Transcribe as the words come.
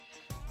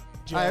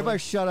All right, everybody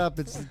shut up.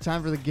 It's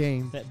time for the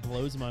game. That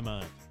blows my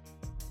mind.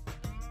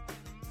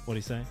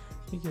 What'd he say?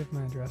 He gave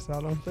my address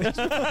out on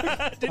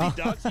Facebook. Did he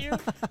dox you?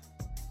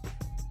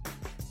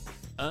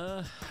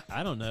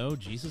 I don't know.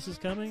 Jesus is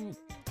coming?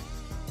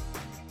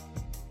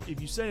 If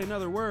you say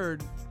another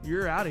word,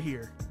 you're out of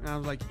here. And I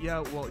was like, yeah,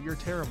 well, you're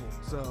terrible.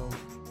 So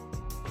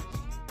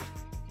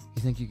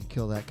You think you could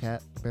kill that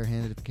cat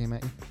barehanded if it came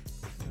at you?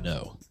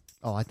 No.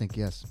 Oh, I think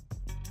yes.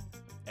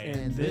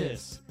 And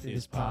this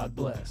is Pod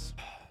Bless.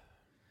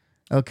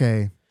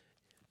 Okay.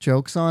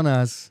 Joke's on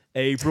us.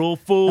 April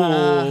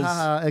Fools.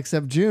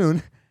 Except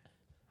June,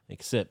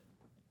 Except,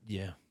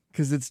 yeah.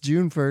 because it's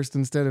June 1st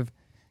instead of...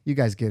 You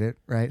guys get it,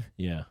 right?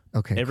 Yeah.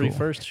 Okay, Every cool.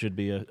 first should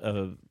be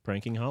a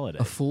pranking holiday.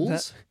 A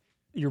Fool's?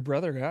 Your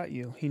brother got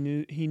you. He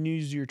knew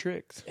your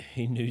tricks.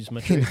 He knew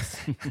my tricks.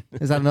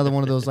 Is that another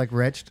one of those, like,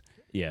 wretched?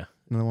 Yeah.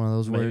 Another one of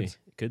those Maybe. words?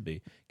 Could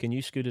be. Can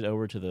you scoot it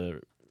over to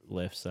the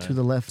left side? To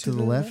the left, to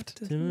the left?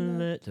 To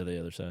the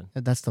other side.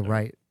 That's the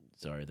right.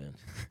 Sorry then.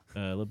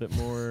 A little bit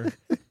more.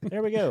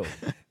 There we go.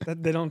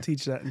 They don't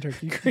teach that in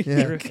Turkey Creek. Yeah.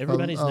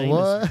 Everybody's name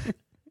what?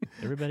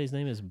 Everybody's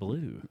name is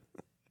Blue.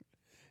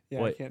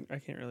 Yeah, Wait. I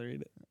can't really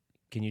read it.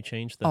 Can you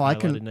change the Oh, I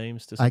highlighted can-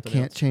 names to I something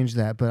can't else? change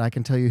that, but I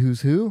can tell you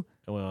who's who.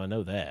 Well, I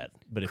know that.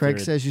 But if Craig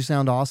they're, says you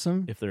sound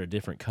awesome. if they're a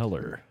different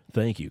color,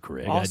 thank you,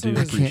 Craig. Awesome I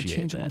do is- I can't appreciate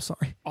change that. them. I'm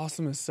sorry.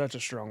 Awesome is such a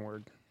strong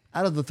word.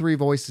 Out of the three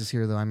voices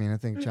here, though, I mean, I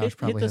think Josh Hit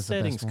probably the has the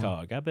settings best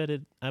one. cog. I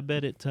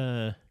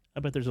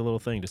bet there's a little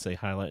thing to say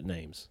highlight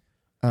names.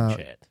 Uh,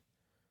 Chat.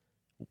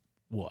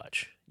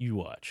 You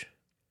watch.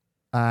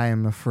 I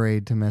am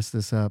afraid to mess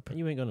this up.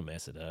 You ain't gonna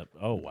mess it up.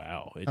 Oh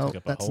wow, it Oh, took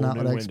up a that's whole not new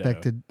what I window.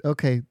 expected.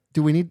 Okay,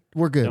 do we need?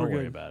 We're good. Don't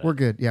worry about it. We're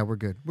good. Yeah, we're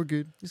good. We're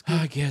good. It's good.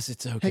 I guess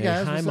it's okay.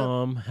 guys, Hi, what's up?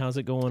 Mom. How's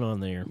it going on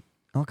there?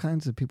 All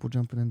kinds of people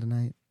jumping in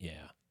tonight. Yeah.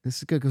 This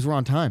is good because we're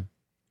on time.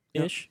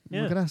 Ish.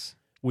 Yeah. Look at us.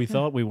 We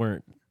thought we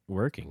weren't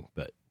working,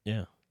 but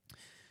yeah.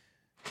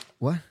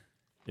 What?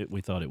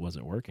 We thought it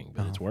wasn't working,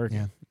 but it's Oh, working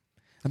Yeah.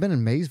 I've been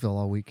in Maysville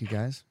all week, you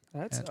guys.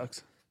 That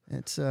sucks.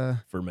 It's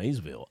for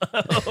Maysville.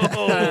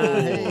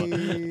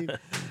 hey.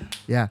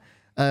 Yeah.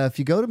 If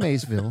you go to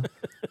Maysville,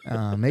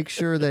 make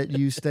sure that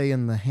you stay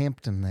in the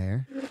Hampton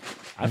there.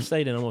 I've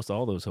stayed in almost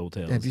all those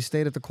hotels. Have you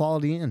stayed at the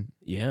Quality Inn?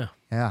 Yeah,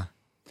 Yeah.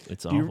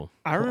 it's Do you- awful.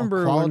 I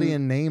remember Quality when,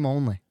 and name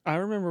only. I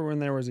remember when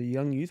there was a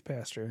young youth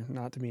pastor,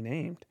 not to be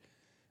named,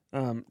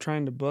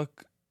 trying to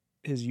book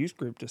his youth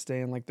group to stay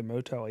in like the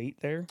Motel 8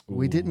 there.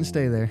 We didn't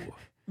stay there. Ooh.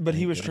 But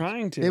he Thank was goodness.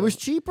 trying to. It was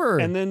cheaper.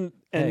 And then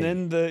Hey.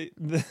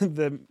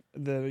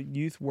 the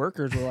youth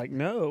workers were like,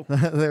 no.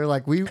 They're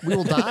like, we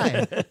will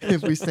die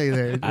if we stay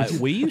there.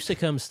 We used to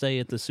come stay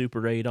at the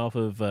Super 8 off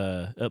of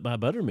up by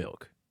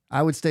Buttermilk.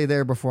 I would stay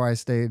there before I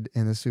stayed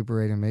in the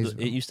Super 8 in Maysville.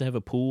 It used to have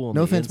a pool on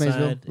No the offense, inside,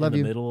 Maysville. Love in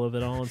you. the middle of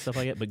it all and stuff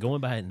like that. But going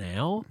by it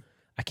now,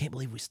 I can't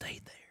believe we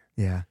stayed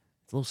there. Yeah.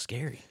 It's a little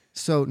scary.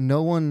 So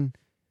no one,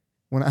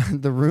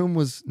 the room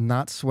was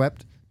not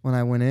swept when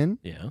I went in,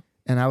 Yeah,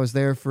 and I was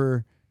there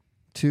for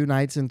 2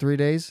 nights and 3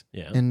 days,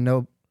 yeah. and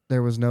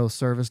there was no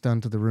service done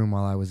to the room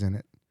while I was in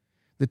it.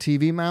 The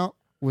TV mount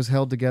was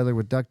held together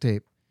with duct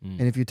tape, Mm.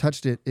 and if you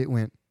touched it, it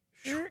went.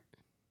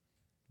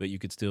 But you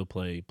could still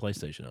play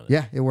PlayStation on it.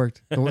 Yeah, it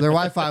worked. Their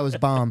Wi-Fi was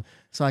bomb,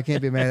 so I can't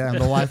be mad at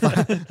them.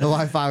 The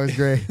Wi-Fi was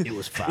great. It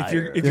was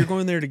fire. If you're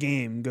going there to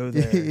game, go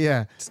there.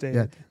 yeah, Stay.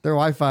 yeah. Their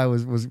Wi-Fi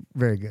was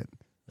very good.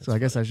 So I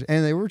guess I should,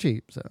 and they were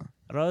cheap. So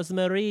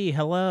Rosemary,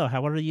 hello.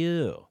 How are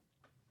you?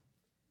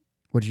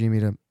 what, do you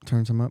need me to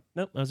turn some up?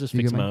 Nope, I was just You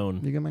fixing get my mine?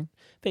 own. You get mine?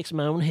 Fixing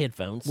my own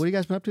headphones. What have you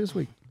guys been up to this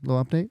week?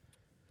 Little update?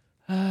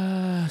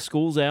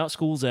 School's out.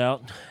 School's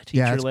out. Teacher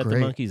Yeah, that's let great. the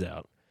monkeys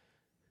out.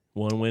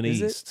 1 went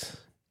Is it? east.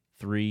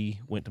 3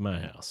 went to my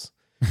house.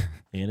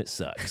 And it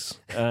sucks.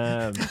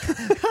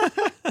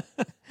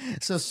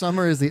 So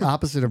summer is the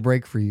opposite of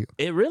break for you.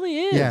 It really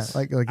is. Yeah,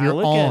 like I you're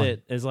look on. at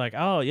it as like,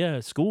 oh yeah,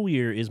 school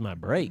year is my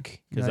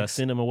break because I Nice.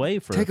 send them away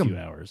for Take a few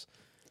 'em. hours.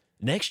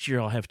 Next year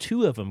I'll have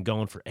 2 of them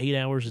going for 8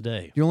 hours a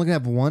day. You only gonna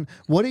have one.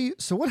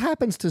 So what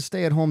happens to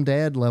stay-at-home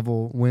dad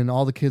level when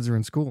all the kids are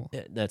in school?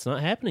 That's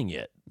not happening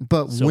yet.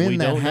 But So we when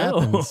that don't know.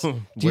 happens, do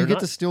you We're get not-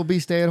 to still be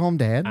stay-at-home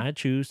dad? I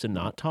choose to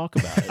not talk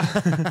about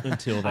it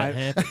until that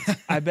happens.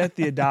 I bet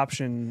the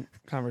adoption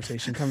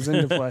conversation comes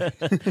into play.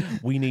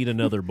 We need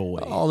another boy.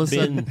 All of a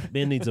sudden-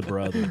 Ben needs a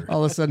brother.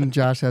 All of a sudden,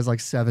 Josh has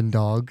like 7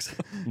 dogs.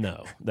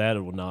 No, that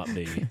will not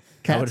be.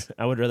 Cats.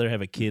 I would rather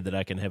have a kid that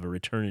I can have a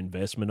return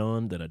investment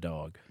on than a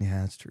dog.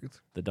 Yeah, that's truth.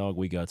 The dog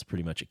we got's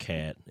pretty much a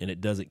cat, and it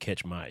doesn't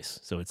catch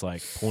mice, so it's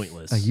like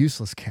pointless. A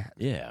useless cat.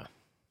 Yeah,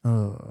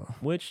 Oh.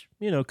 which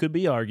could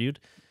be argued.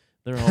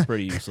 They're all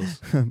pretty useless.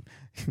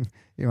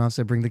 Your mom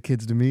said, "Bring the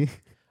kids to me."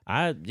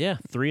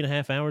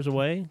 3.5 hours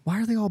away.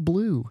 Why are they all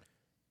blue?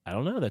 I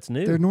don't know. That's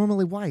new. They're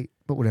normally white,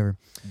 but whatever.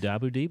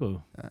 Dabu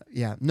Debo.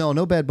 Yeah,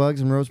 no bed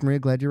bugs. And Rosemary,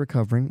 glad you're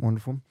recovering.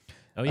 Wonderful.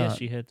 Oh yeah, Uh,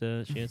 she had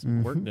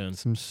some work Mhm. done.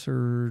 Some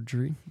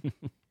surgery.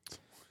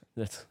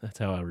 That's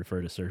how I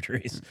refer to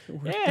surgeries.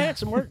 Yeah, I had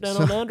some work done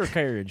So- on the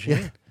undercarriage.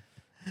 Yeah.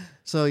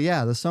 So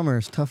yeah, the summer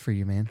is tough for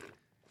you, man.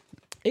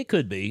 It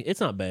could be. It's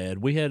not bad.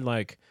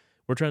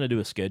 We're trying to do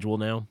a schedule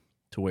now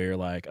to where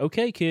like,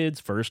 okay, kids,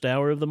 first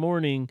hour of the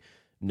morning,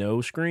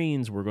 no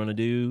screens. We're going to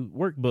do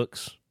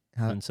workbooks.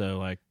 And so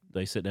like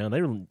they sit down,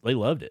 they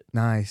loved it.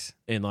 Nice.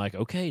 And like,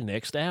 okay,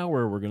 next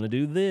hour we're going to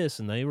do this.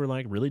 And they were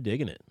like really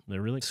digging it.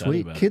 They're really excited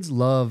Sweet. about Kids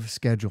love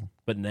schedule, it.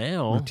 But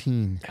now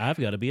routine. I've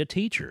got to be a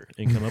teacher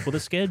and come up with a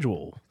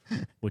schedule,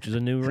 which is a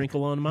new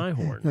wrinkle on my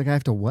horn. Like I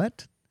have to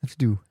what? I have to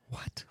do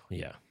what?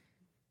 Yeah.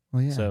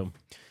 Well, yeah. So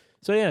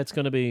yeah, it's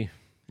going to be,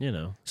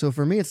 So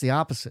for me, it's the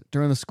opposite.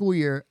 During the school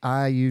year,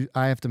 I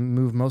have to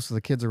move most of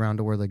the kids around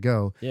to where they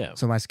go. Yeah.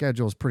 So my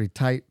schedule is pretty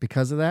tight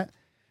because of that.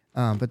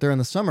 But during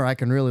the summer, I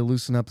can really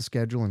loosen up the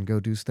schedule and go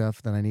do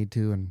stuff that I need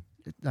to, and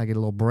I get a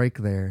little break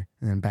there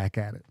and then back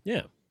at it.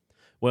 Yeah.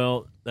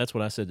 Well, that's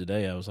what I said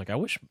today. I was like, I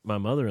wish my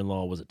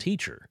mother-in-law was a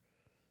teacher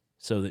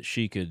so that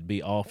she could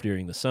be off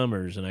during the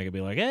summers and I could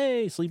be like,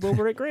 hey, sleep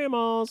over at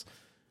grandma's.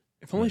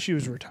 If only she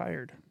was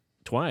retired.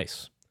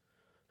 Twice.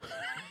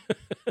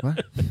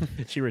 What?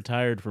 She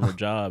retired from her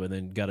job and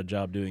then got a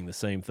job doing the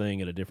same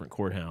thing at a different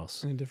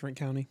courthouse In a different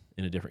county.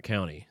 in a different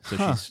county. So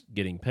Huh. she's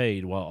getting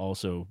paid while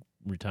also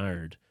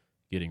retired,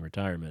 getting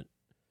retirement.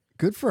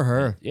 Good for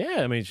her.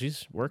 Yeah, I mean,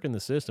 she's working the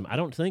system. I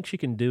don't think she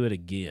can do it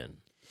again.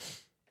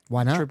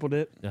 Why not? Triple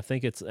dip. I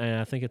think it's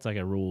like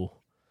a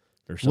rule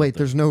or something. Wait,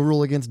 there's no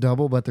rule against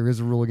double, but there is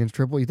a rule against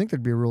triple. You think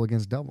there'd be a rule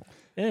against double?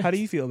 Eh, How do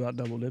you feel about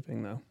double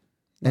dipping though?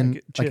 And,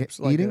 Like like, chips,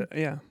 like eating?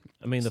 yeah.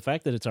 I mean, the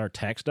fact that it's our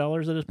tax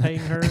dollars that is paying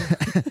her.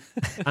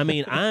 I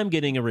mean, I'm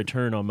getting a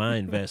return on my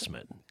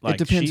investment. Like, it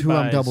depends she who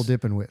I'm buys- double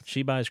dipping with.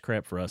 She buys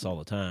crap for us all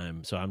the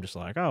time, so I'm just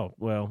like, oh,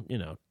 well,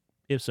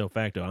 if so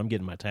facto, I'm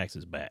getting my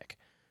taxes back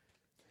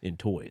in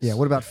toys. Yeah.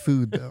 What about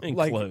food though? And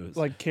Like clothes.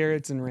 like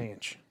carrots and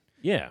ranch.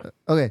 Yeah.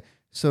 Okay,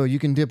 so you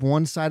can dip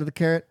one side of the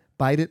carrot,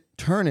 bite it,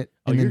 turn it,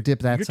 and then dip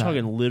that You're side.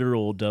 talking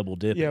literal double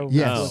dipping. Yeah,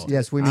 Yes, Oh,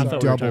 yes, we I mean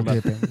thought we were double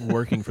talking about dipping.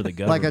 working for the Like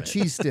government. a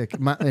cheese stick,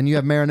 and you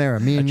have marinara.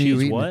 Me A and you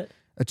cheese eating what?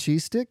 a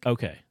cheese stick,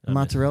 Okay. a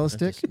mozzarella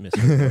stick.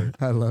 I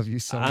I love you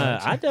so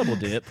much. double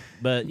dip,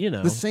 but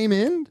The same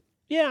end,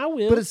 yeah, I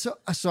will. but it's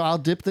so I'll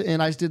dip the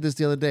end. I just did this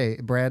the other day.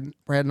 Brad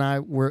and I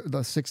were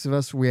the six of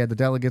us. We had the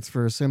delegates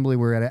for assembly.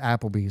 We were at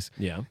Applebee's,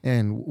 yeah.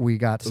 and we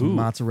got some Ooh,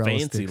 mozzarella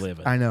fancy sticks.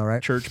 living. I know,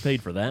 right? Church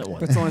paid for that one.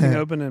 That's the only thing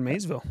open in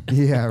Maysville.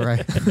 Yeah,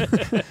 right.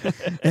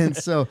 And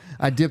so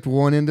I dipped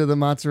one into the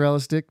mozzarella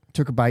stick,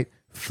 took a bite,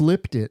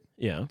 flipped it,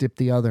 Yeah. dipped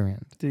the other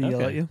end. Did he yell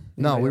Okay. at you?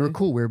 No, Anybody we yell were at you?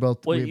 cool. We were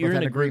both. Well, we you're both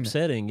in had a group agreement.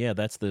 setting. Yeah,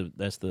 that's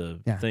the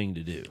Yeah. thing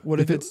to do. What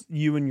If if it's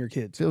you and your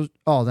kids? If it was,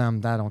 oh, damn,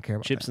 I don't care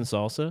about Chips that. and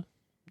salsa.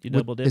 You What-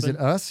 double dipping? Is it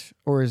us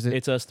or is it?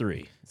 It's us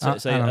three. So, I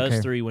say don't us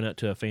care. three went out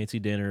to a fancy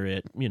dinner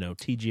at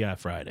TGI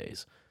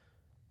Fridays.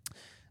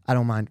 I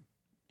don't mind.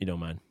 You don't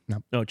mind?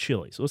 No. No,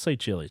 Chili's. Let's say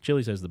Chili's.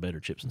 Chili's has the better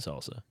chips and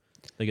salsa.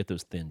 They get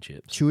those thin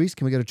chips. Chewy's?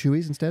 Can we go to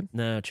Chewy's instead?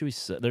 No,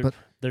 Chewy's. But-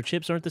 Their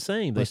chips aren't the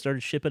same. They but-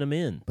 started shipping them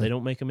in. but- They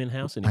don't make them in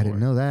house anymore. I didn't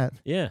know that.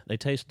 Yeah, they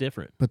taste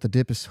different. But the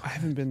dip is I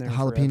haven't been the there.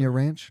 jalapeno forever.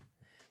 ranch.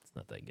 It's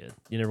not that good.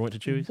 You never went to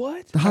Chewy's?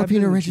 What? The I've been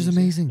jalapeno to ranch is Chewy's.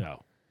 amazing.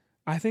 No.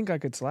 I think I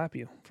could slap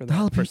you for The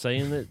that. For jalapeno.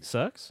 saying that it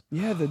sucks?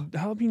 Yeah, the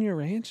jalapeno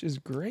ranch is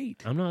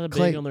great. I'm not a big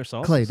Clay, on their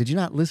sauces. Clay, did you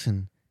not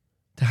listen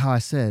to how I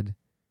said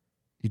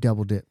you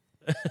double dip?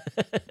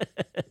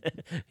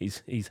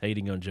 he's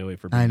hating on Joey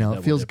for being I a know. It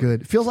double feels dipper.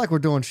 good. It feels like we're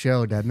doing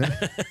show, doesn't it?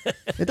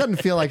 It doesn't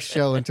feel like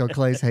show until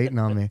Clay's hating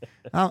on me.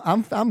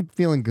 I'm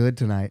feeling good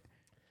tonight.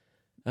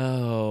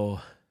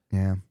 Oh,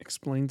 Yeah.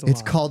 Explains a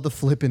It's lot. called the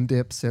flip and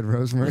dip, said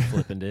Rosemary.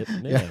 flipping dip.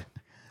 Yeah.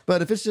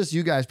 But if it's just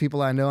you guys,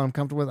 people I know I'm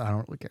comfortable with, I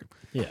don't really care.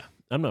 Yeah.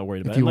 I'm not worried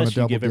If about it. you wanna Unless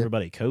you double give dip.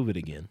 everybody COVID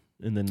again.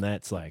 And then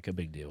that's like a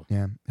big deal.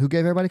 Yeah. Who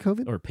gave everybody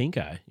COVID? Or pink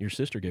eye. Your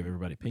sister gave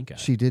everybody pink eye.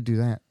 She did do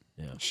that.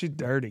 She's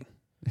dirty.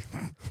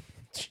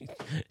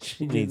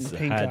 She Getting needs a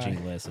pink eye.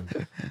 hygiene lesson.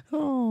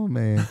 Oh,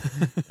 man. I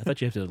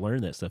thought you have to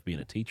learn that stuff being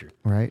a teacher.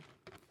 Right?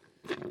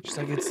 She's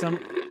like, it's some.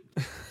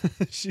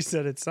 She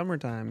said it's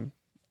summertime.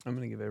 I'm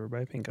gonna give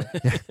everybody pink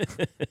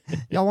eye.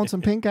 Y'all want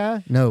some pink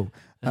eye? No.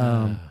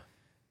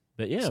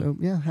 But yeah, So,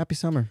 yeah, happy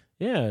summer.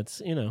 yeah,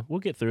 it's we'll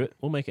get through it.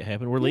 We'll make it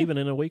happen. We're leaving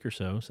in a week or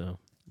so,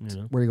 Where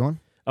are you going?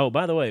 Oh,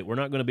 by the way, we're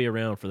not going to be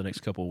around for the next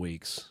couple of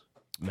weeks.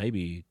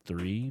 Maybe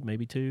 3,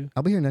 maybe 2.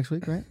 I'll be here next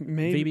week, right?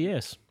 Maybe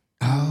VBS.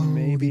 Oh,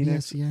 Maybe VBS,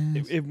 next-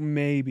 yes. it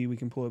maybe we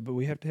can pull it, but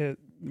we have to hit.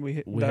 We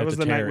that have was to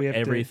the night tear we have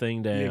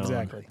everything down.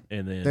 Exactly.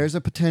 And then There's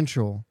a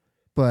potential,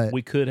 but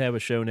we could have a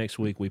show next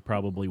week. We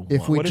probably won't.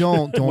 if we What if-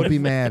 don't be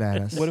mad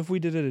at us. What if we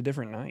did it a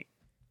different night?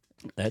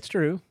 That's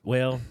true.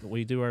 Well,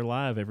 we do our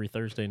live every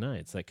Thursday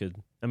nights.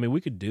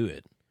 We could do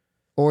it.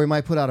 Or we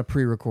might put out a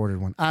pre-recorded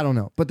one. I don't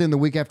know. But then the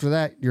week after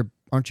that,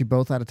 aren't you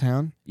both out of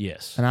town?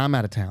 Yes. And I'm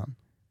out of town.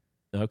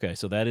 Okay,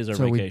 so that is our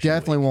So vacation we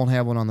definitely week. won't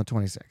have one on the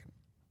 22nd.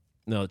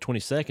 No, the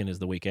 22nd is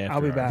the week after. I'll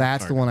be our- back.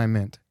 That's our- the one I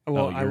meant.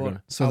 Well, you're I will.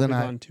 gonna- So I'll then be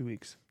I- gone 2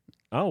 weeks.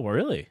 Oh,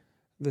 really?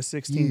 The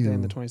 16th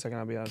and the You- 22nd,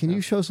 I'll be out. Of Can town.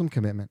 you show some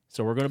commitment?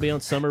 So we're going to be on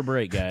summer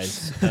break,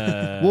 guys.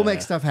 We'll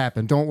make stuff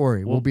happen. Don't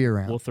worry. We'll be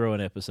around. We'll throw an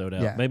episode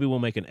out. Yeah. Maybe we'll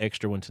make an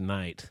extra one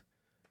tonight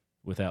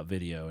without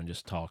video and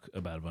just talk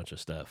about a bunch of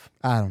stuff.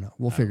 I don't know.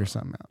 We'll I figure don't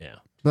know. something out. Yeah.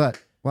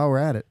 But while we're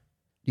at it,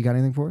 you got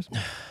anything for us?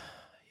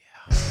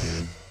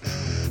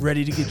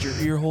 Ready to get your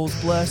ear holes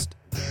blessed?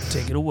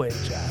 Take it away,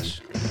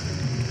 Josh.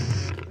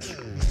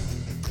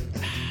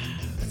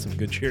 That's some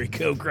good cherry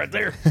Coke right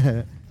there.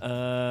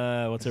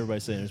 What's everybody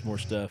saying? There's more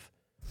stuff.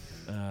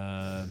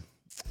 A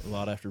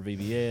lot after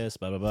VBS,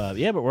 blah, blah, blah.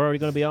 Yeah, but we're already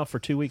going to be off for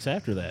 2 weeks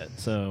after that.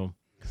 So,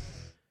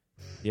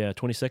 yeah,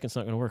 22nd's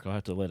not going to work. I'll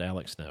have to let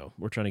Alex know.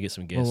 We're trying to get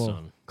some guests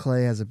on.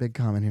 Clay has a big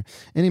comment here.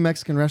 Any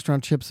Mexican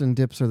restaurant chips and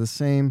dips are the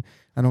same.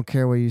 I don't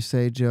care what you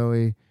say,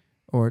 Joey.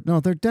 Or, no,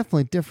 they're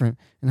definitely different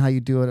in how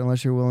you do it.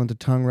 Unless you're willing to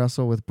tongue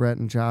wrestle with Brett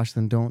and Josh,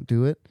 then don't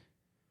do it.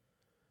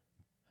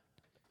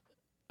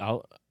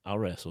 I'll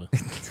wrestle.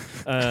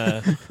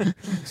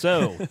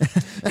 So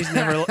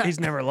He's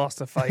never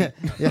lost a fight.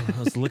 I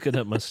was looking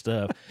up my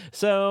stuff.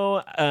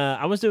 So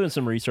I was doing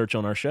some research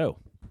on our show.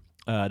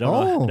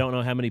 Don't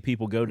know how many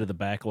people go to the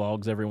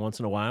backlogs every once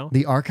in a while.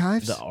 The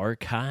archives? The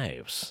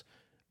archives.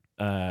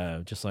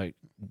 Just like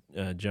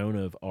Joan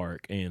of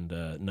Arc and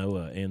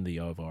Noah and the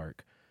of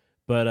Arc.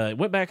 But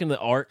went back in the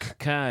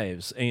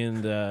archives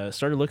and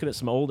started looking at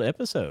some old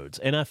episodes.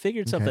 And I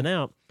figured something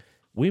out.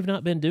 We've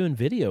not been doing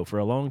video for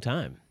a long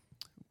time.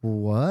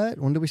 What?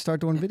 When did we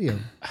start doing video?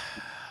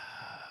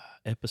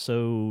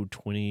 Episode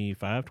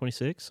 25,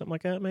 26, something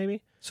like that,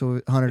 maybe.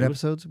 So 100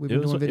 episodes we've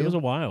been doing video? It was a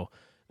while.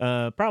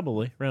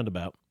 Probably,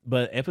 roundabout.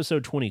 But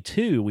episode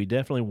 22, we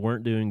definitely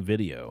weren't doing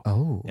video.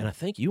 Oh. And I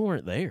think you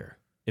weren't there,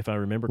 if I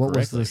remember what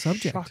correctly. What was the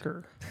subject?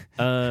 Shocker.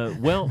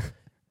 Well,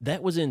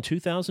 that was in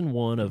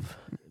 2001 of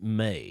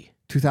May.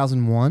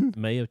 2001?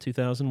 May of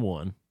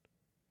 2001.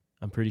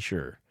 I'm pretty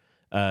sure.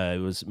 It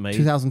was May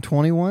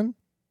 2021?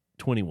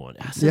 21.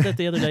 I said that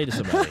the other day to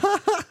somebody.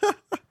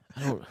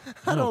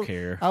 I don't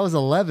care. I was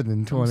 11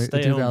 in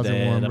 2001,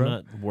 Dad. bro. I'm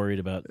not worried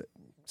about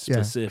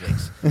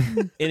specifics.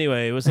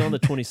 Anyway, it was on the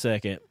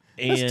 22nd.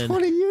 And, that's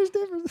 20 years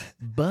difference.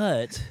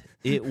 But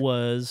it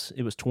was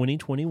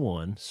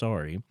 2021,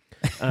 sorry.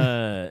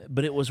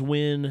 But it was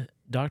when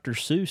Dr.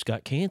 Seuss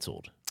got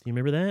canceled. You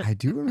remember that? I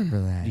do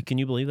remember that. Can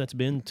you believe that's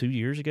been 2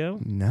 years ago?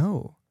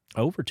 No.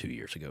 Over 2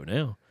 years ago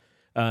now.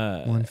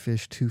 One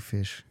fish, two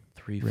fish.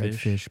 3 red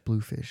fish. fish, blue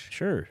fish.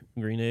 Sure.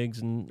 Green eggs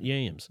and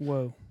yams.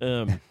 Whoa.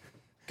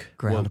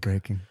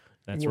 Groundbreaking.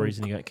 That's the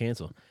reason he got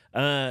canceled.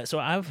 So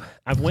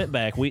I've went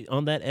back.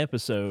 On that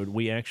episode,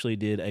 we actually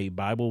did a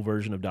Bible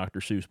version of Dr.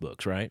 Seuss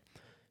books, right?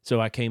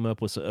 So I came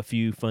up with a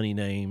few funny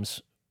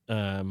names.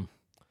 Let's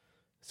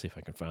see if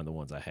I can find the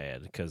ones I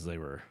had because they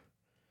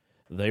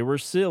were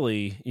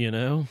silly, you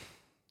know.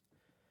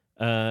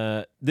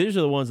 These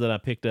are the ones that I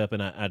picked up,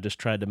 and I just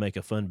tried to make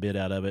a fun bit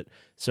out of it.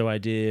 So I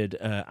did,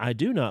 I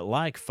do not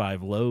like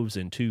 5 loaves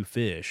and 2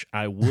 fish.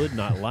 I would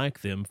not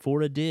like them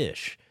for a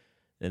dish.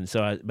 And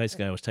so I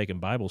was taking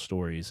Bible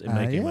stories and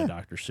making my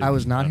Dr. Seuss. I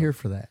was not here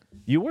for that.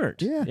 You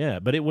weren't? Yeah. Yeah,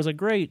 but it was a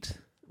great,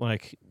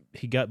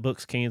 he got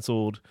books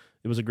canceled.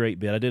 It was a great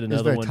bit. I did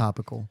another one. It one. was very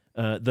topical.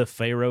 The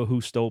Pharaoh Who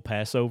Stole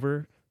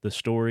Passover, the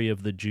story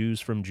of the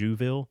Jews from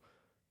Jewville.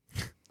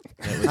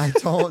 I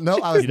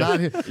was not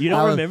here. You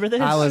don't remember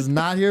this? I was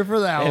not here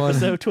for that one.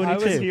 Episode 22. I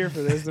was here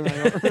for this, and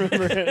I don't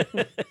remember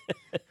it.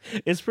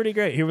 It's pretty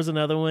great. Here was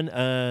another one.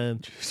 I'm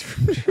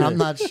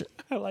not sure.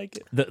 I like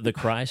it. The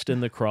Christ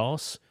and the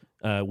Cross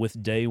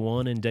with day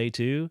 1 and day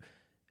 2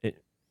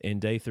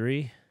 and day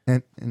 3.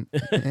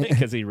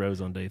 Because he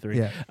rose on day 3.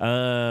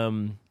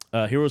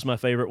 Yeah. Here was my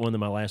favorite one,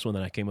 my last one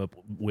that I came up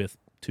with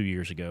 2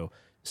 years ago.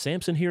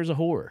 Samson Hears a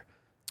Whore.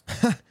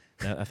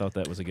 I thought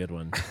that was a good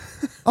one.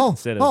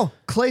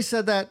 Clay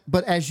said that,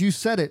 but as you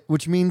said it,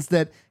 which means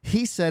that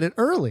he said it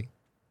early.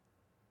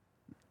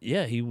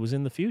 Yeah, he was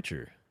in the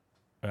future.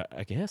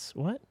 I guess.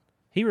 What?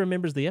 He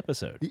remembers the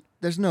episode.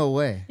 There's no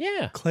way.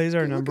 Yeah. Clay's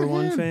our number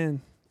one him.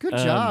 fan. Good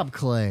job,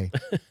 Clay.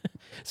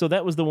 So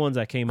that was the ones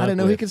I came up with. I didn't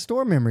know he could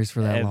store memories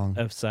for that long.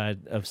 Of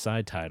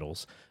side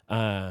titles.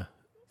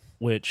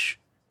 Which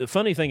the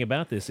funny thing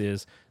about this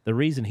is the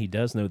reason he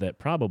does know that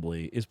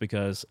probably is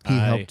because he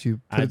helped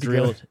you put I it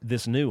drilled together.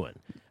 this new one.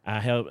 I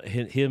helped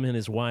him and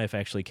his wife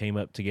actually came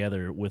up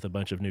together with a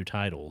bunch of new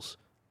titles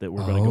that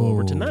we're going to go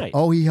over tonight.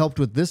 Oh, he helped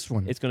with this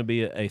one. It's going to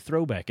be a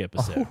throwback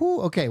episode.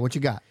 Okay, what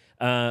you got?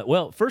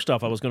 Well, first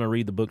off, I was going to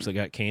read the books that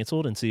got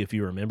canceled and see if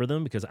you remember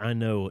them because I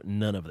know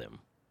none of them.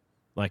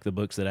 Like the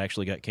books that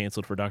actually got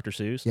canceled for Dr.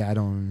 Seuss. Yeah, I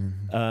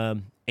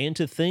don't. And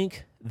to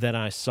think that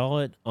I saw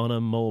it on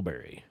a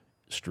Mulberry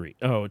Street.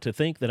 Oh, to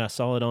think that I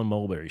saw it on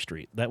Mulberry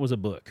Street. That was a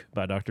book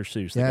by Dr.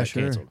 Seuss that got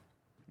canceled.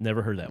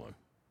 Never heard that one.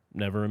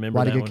 Never remember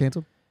Why that did it one.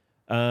 get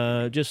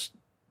canceled? Just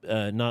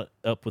not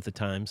up with the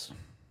times.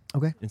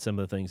 Okay. In some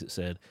of the things it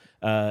said.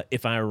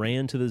 If I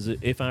ran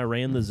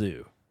the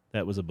zoo,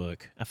 that was a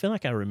book. I feel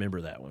like I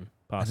remember that one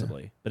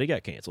possibly, but it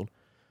got canceled.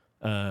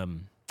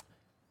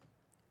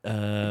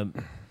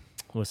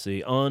 Let's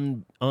see.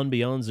 On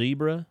Beyond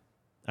Zebra,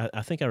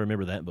 I think I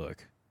remember that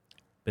book,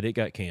 but it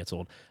got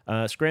canceled.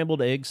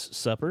 Scrambled Eggs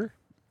Supper,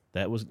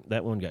 that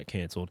one got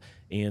canceled,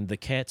 and The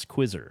Cat's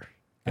Quizzer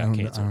got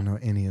canceled. I don't know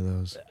any of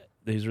those.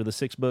 These are the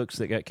 6 books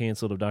that got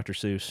canceled of Dr.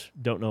 Seuss.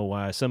 Don't know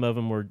why. Some of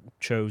them were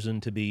chosen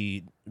to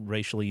be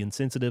racially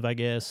insensitive, I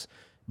guess.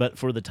 But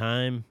for the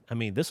time, I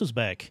mean, this was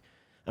back,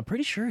 I'm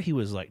pretty sure he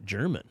was like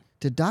German.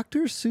 Did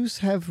Dr. Seuss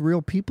have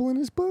real people in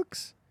his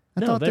books? I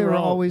No, thought they were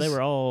always. They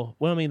were all.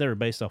 Well, I mean, they were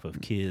based off of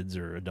kids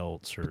or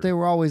adults or. But they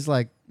were always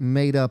like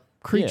made up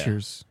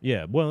creatures.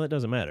 Yeah. Well, it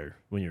doesn't matter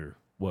when you're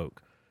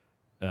woke,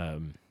 or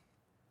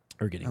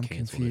getting I'm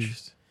canceled.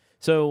 confused.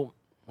 So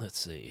let's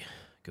see.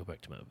 Go back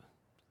to my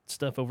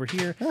stuff over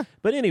here.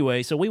 But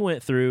anyway, so we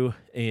went through,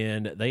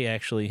 and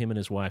him and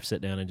his wife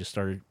sat down and just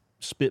started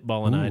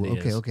spitballing Ooh,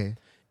 ideas. okay.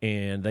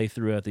 And they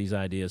threw out these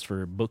ideas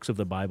for books of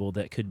the Bible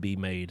that could be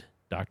made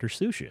Dr.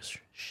 Seussish.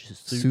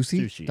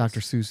 Sushi? Dr.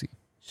 Sushi.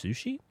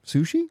 Sushi?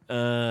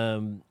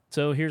 Sushi?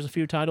 So here's a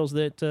few titles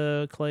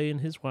that Clay and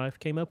his wife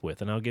came up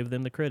with, and I'll give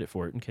them the credit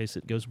for it in case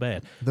it goes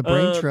bad. The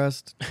Brain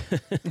Trust.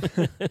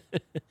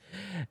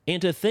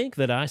 And to think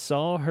that I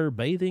saw her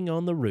bathing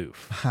on the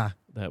roof. Ha.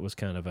 That was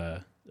kind of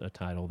a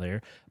title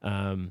there.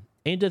 And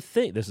to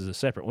think, this is a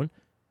separate one,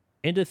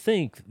 and to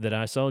think that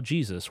I saw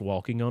Jesus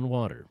walking on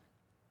water.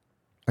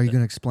 Are you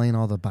going to explain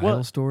all the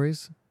Bible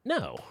stories?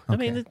 No. I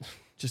mean, Okay.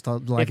 Just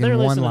like if they're in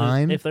one listening-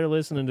 line? If they're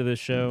listening to this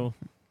show,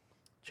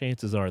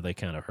 chances are they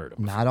kind of heard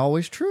them. Not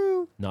always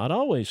true. Not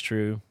always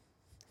true.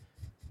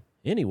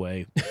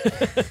 Anyway,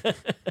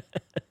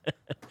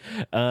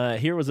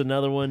 here was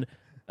another one.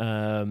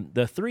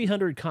 The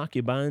 300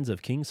 Concubines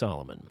of King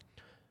Solomon.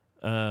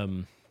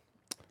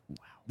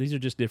 These are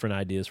just different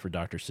ideas for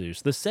Dr.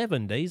 Seuss. The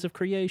 7 Days of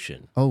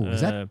Creation. Oh,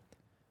 is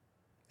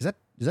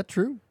that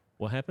true?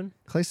 What happened?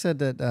 Clay said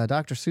that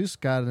Dr. Seuss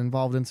got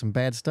involved in some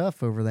bad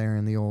stuff over there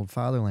in the old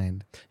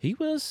fatherland. He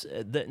was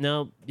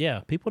now,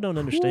 yeah. People don't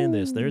understand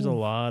this. There's a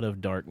lot of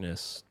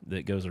darkness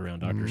that goes around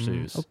Dr.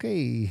 Seuss.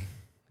 Okay.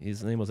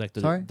 His name was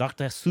Dr. Sorry?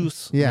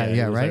 Seuss. Yeah,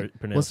 it was, right.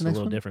 Pronounced What's the a next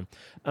little one?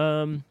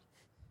 different.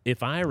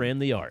 If I Ran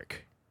the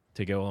Ark,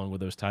 to go along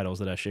with those titles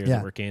that I shared Yeah.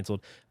 that were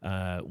canceled.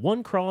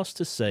 One cross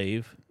to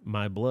save,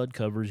 my blood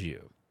covers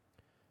you.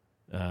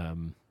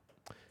 To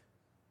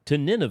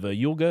Nineveh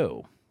you'll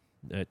go.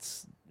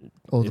 That's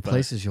Oh, the if I-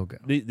 places you'll go.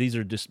 these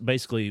are just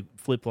basically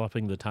flip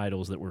flopping the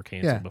titles that were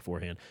canceled Yeah.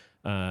 beforehand.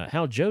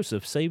 How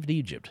Joseph saved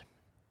Egypt.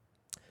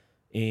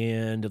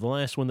 And the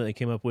last one that they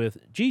came up with,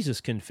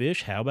 Jesus can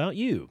fish. How about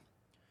you?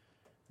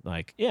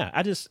 Like, yeah,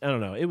 I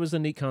don't know. It was a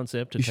neat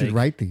concept to You take. should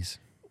write these.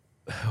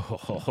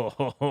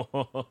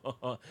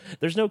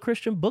 There's no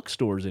Christian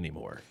bookstores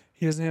anymore.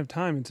 He doesn't have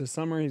time. It's a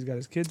summer. He's got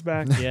his kids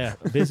back. Yeah,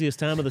 busiest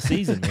time of the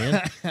season,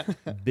 man.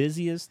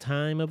 Busiest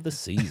time of the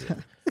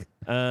season.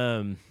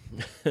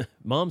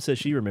 Mom says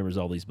she remembers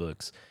all these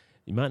books.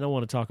 You might not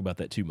want to talk about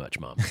that too much,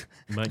 Mom.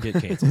 You might get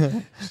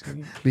canceled.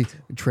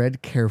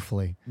 Tread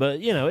carefully. But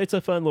it's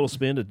a fun little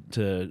spin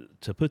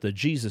to put the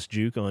Jesus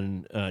juke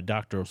on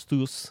Dr.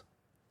 Seuss.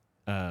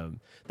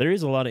 There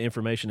is a lot of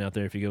information out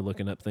there if you go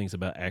looking up things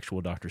about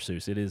actual Dr.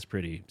 Seuss. It is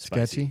pretty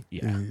spicy. Sketchy?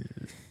 Yeah,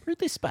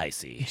 pretty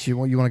spicy. You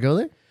want to go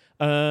there?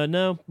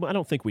 No, I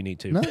don't think we need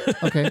to. No?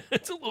 Okay.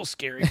 It's a little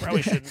scary.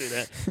 Probably shouldn't do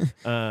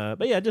that.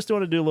 But yeah, just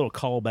want to do a little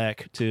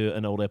callback to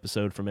an old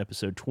episode from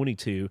episode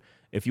 22.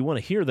 If you want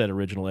to hear that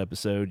original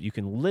episode, you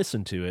can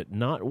listen to it,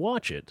 not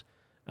watch it.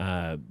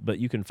 But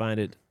you can find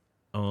it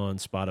on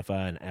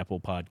Spotify and Apple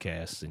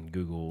Podcasts and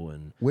Google.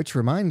 And Which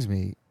reminds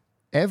me,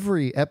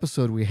 every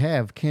episode we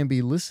have can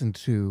be listened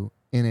to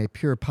in a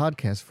pure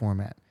podcast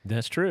format.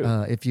 that's true.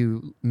 If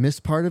you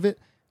missed part of it,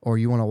 or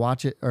you want to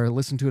watch it or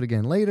listen to it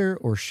again later,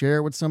 or share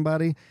it with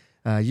somebody,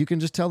 you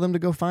can just tell them to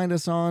go find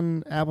us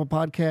on Apple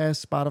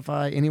Podcasts,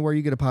 Spotify, anywhere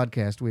you get a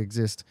podcast, we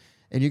exist.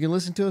 And you can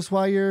listen to us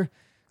while you're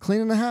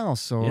cleaning the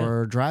house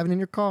or driving in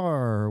your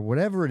car or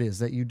whatever it is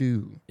that you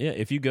do. Yeah,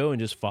 if you go and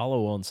just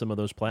follow on some of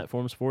those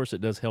platforms for us,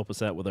 it does help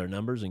us out with our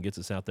numbers and gets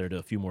us out there to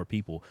a few more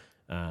people.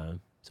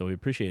 So we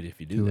appreciate it if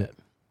you do that.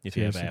 If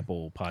you have Seriously.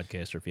 Apple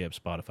Podcasts or if you have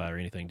Spotify or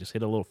anything, just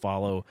hit a little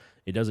follow.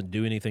 It doesn't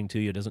do anything to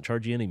you. It doesn't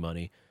charge you any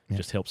money. It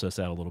just helps us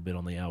out a little bit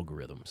on the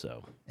algorithm.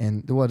 So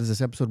And what is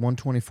this, episode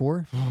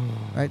 124?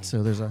 Right,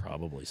 so there's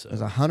probably so.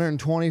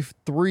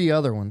 123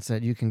 other ones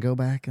that you can go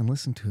back and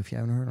listen to if you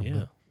haven't heard them.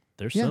 Yeah.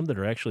 There's Yeah. some that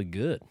are actually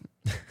good.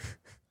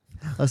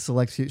 Let's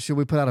select. Should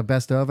we put out a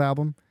best of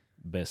album?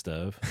 Best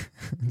of.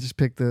 Just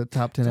pick the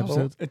top 10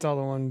 episodes? It's all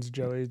the ones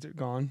Joey's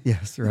gone.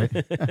 Yes, right.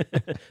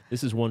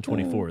 This is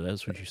 124.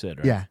 That's what you said,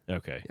 right? Yeah.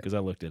 Okay. Because I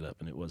looked it up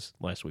and it was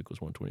last week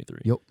was 123.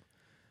 Yep.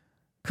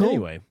 Cool.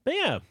 Anyway, but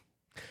yeah.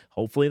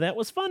 Hopefully that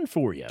was fun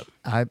for you.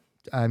 I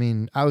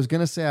mean, I was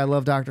going to say I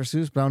love Dr.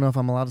 Seuss, but I don't know if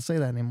I'm allowed to say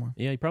that anymore.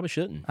 Yeah, you probably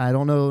shouldn't. I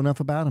don't know enough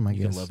about him, I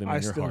You can guess. love him I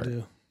in your still heart.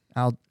 do.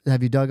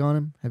 Have you dug on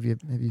him? Have you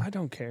I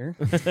don't care.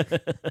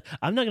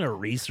 I'm not going to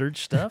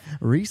research stuff.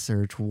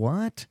 research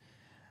what?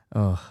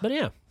 Oh, But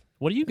yeah,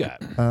 what do you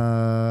got?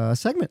 a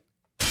segment.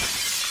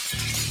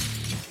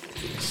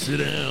 Sit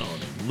down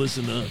and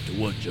listen up to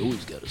what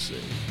Joey's got to say.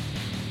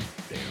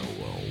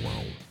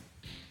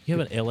 You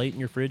have an L8 in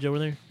your fridge over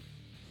there?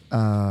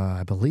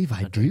 I believe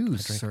I do, drink.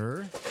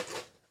 sir.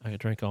 I could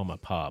drink all my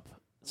pop.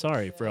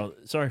 Sorry for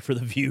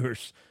the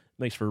viewers.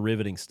 Makes for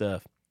riveting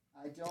stuff.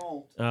 I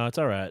don't. It's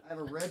all right. I have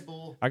a Red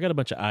Bull. I got a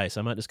bunch of ice.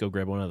 I might just go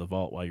grab one out of the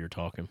vault while you're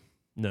talking.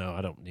 No,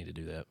 I don't need to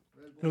do that.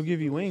 It'll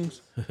give you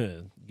wings.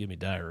 Give me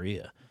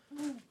diarrhea.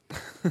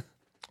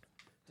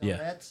 Yeah.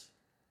 Donuts.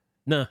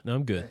 No,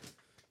 I'm good.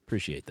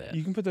 Appreciate that.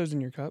 You can put those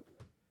in your cup.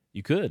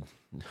 You could.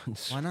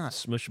 Why not?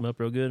 Smush them up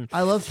real good.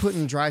 I love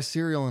putting dry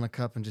cereal in a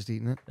cup and just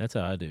eating it. That's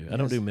how I do. I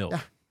don't do milk. Yeah.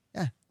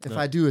 Yeah. If No.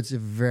 I do, it's a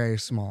very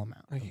small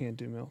amount. I can't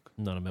do milk.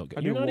 I'm not a milk guy.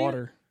 I You're do not either?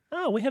 water.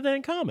 Oh, we have that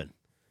in common.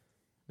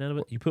 None of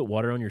it. You put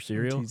water on your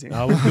cereal? teasing.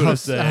 I was going to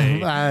say.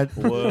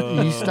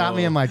 You stopped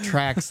me in my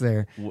tracks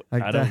there.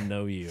 Like I that. don't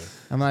know you.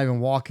 I'm not even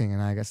walking, and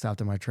I got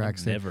stopped in my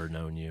tracks I've there. never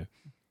known you.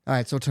 All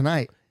right, so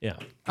tonight Yeah.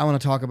 I want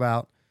to talk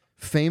about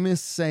famous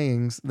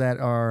sayings that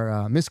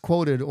are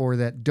misquoted or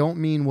that don't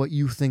mean what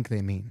you think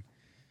they mean.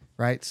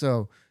 Right?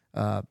 So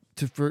get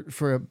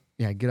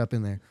up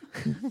in there.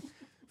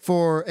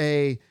 For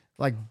a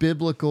like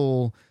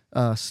biblical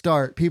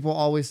start, people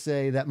always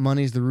say that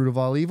money's the root of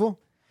all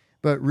evil,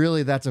 but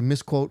really that's a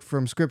misquote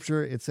from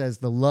scripture. It says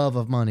the love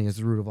of money is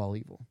the root of all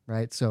evil,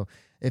 right? So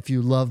if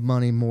you love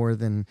money more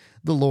than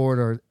the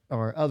Lord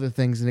or other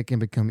things, then it can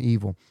become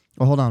evil.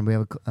 Well, hold on. We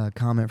have a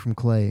comment from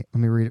Clay. Let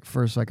me read it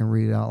first so I can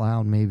read it out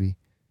loud, maybe.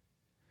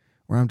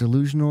 Where I'm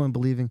delusional and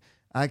believing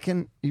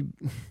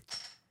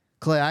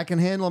Clay, I can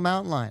handle a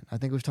mountain lion. I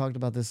think we've talked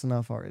about this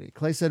enough already.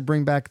 Clay said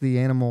bring back the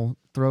animal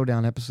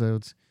throwdown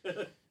episodes.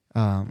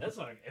 That's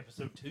like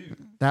episode 2.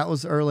 That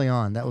was early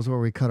on. That was where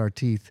we cut our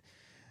teeth.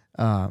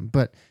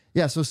 But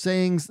yeah, so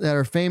sayings that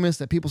are famous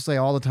that people say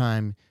all the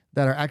time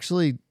that are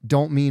actually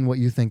don't mean what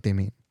you think they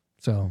mean.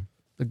 So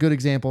a good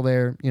example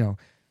there,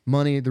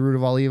 money, the root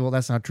of all evil.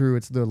 That's not true.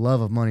 It's the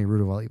love of money,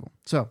 root of all evil.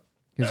 So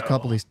here's a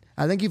couple of these.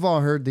 I think you've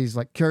all heard these,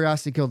 like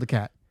curiosity killed the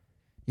cat.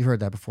 You've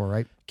heard that before,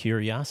 right?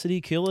 Curiosity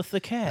killeth the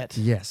cat.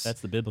 Yes.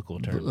 That's the biblical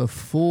term. The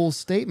full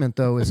statement,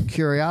 though, is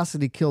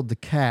curiosity killed the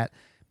cat,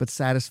 but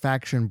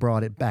satisfaction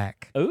brought it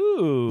back.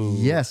 Ooh.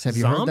 Yes. Have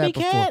you heard Zombie that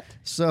before? cat?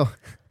 So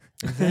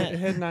It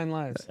had 9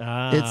 lives.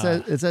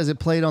 it says it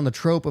played on the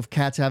trope of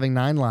cats having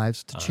 9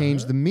 lives to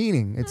change the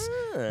meaning.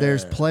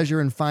 There's pleasure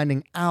in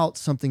finding out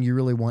something you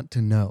really want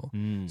to know.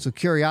 So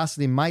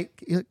curiosity might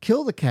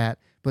kill the cat,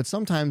 but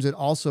sometimes it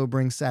also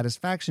brings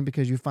satisfaction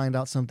because you find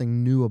out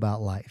something new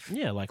about life.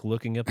 Yeah, like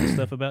looking up the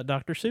stuff about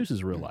Dr.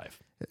 Seuss's real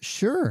life.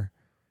 Sure.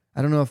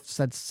 I don't know if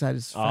that's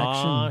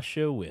satisfaction.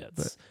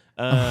 Auschwitz.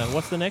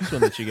 What's the next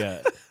one that you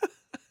got?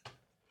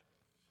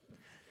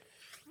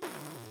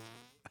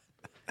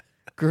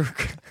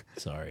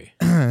 Sorry.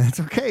 It's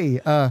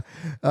okay.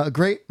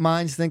 Great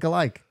minds think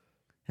alike.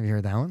 Have you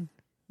heard that one?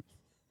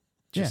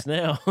 Just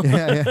now.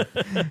 Yeah.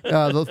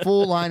 The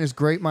full line is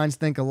great minds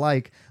think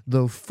alike,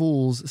 though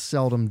fools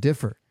seldom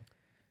differ.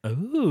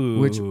 Ooh.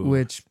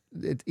 Which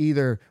it's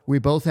either we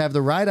both have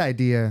the right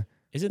idea.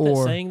 Isn't that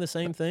or saying the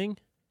same thing?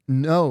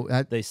 No,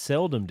 They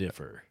seldom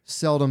differ.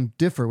 seldom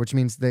differ, which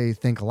means they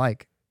think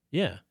alike.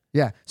 Yeah.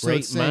 Yeah. So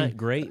it's saying,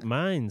 Great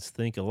minds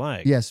think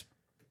alike. yes.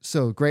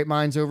 So great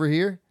minds over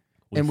here,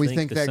 and we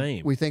think the that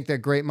same. we think that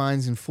great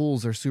minds and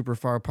fools are super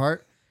far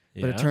apart.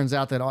 But it Yeah. turns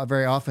out that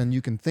very often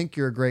you can think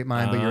you're a great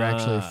mind, but you're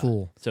actually a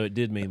fool. So it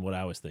did mean what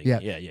I was thinking. Yeah.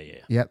 Yeah.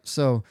 Yep.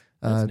 So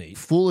That's neat.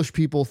 foolish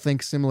people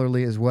think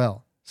similarly as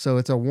well. So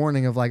it's a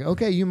warning of like,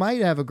 okay, you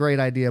might have a great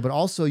idea, but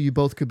also you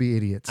both could be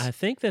idiots. I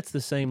think that's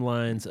the same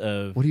lines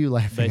of What are you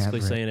laughing basically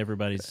at? Brett?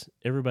 saying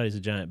everybody's a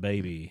giant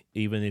baby.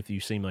 Even if you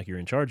seem like you're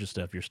in charge of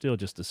stuff, you're still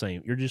just the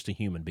same. You're just a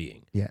human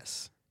being.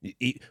 Yes.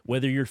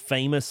 Whether you're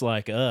famous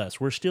like us,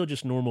 we're still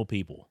just normal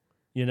people.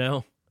 I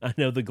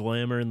know the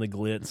glamour and the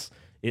glitz.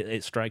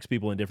 It strikes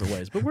people in different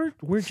ways, but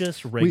we're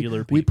just regular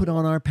people. We put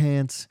on our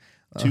pants.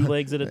 2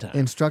 legs at a time.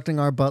 Instructing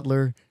our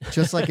butler,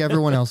 just like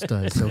everyone else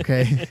does,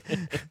 okay?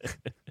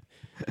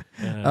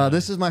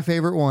 This is my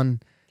favorite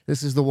one.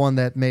 This is the one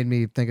that made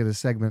me think of this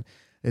segment.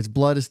 It's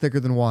blood is thicker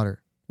than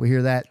water. We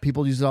hear that.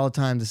 People use it all the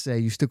time to say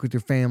you stick with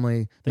your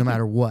family no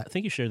matter I what.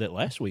 think you shared that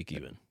last week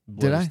even.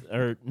 Did I?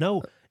 Or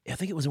no, I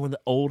think it was one of the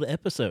old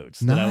episodes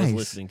that I was Nice.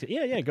 listening to.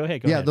 Yeah, go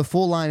ahead. Yeah, the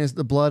full line is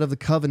the blood of the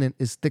covenant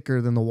is thicker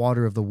than the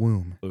water of the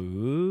womb.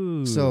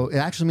 Ooh. So it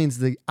actually means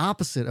the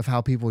opposite of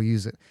how people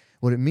use it.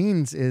 What it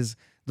means is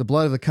the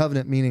blood of the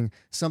covenant, meaning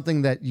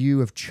something that you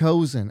have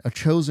chosen, a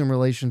chosen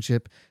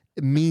relationship,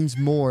 it means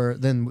more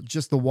than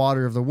just the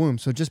water of the womb.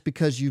 So just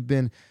because you've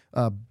been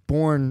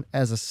born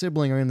as a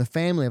sibling or in the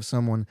family of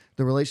someone,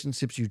 the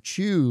relationships you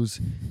choose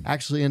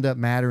actually end up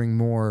mattering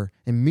more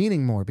and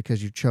meaning more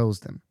because you chose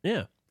them.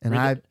 Yeah. And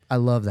I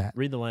love that.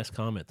 Read the last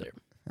comment there.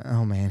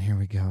 Oh man, here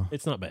we go.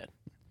 It's not bad.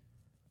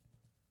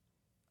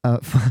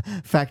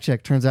 Fact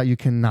check. Turns out you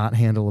cannot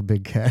handle a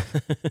big cat.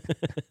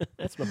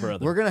 That's my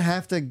brother. We're gonna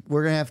have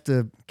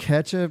to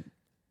catch a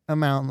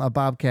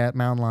bobcat,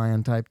 mountain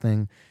lion type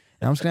thing.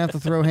 And I'm just gonna have to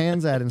throw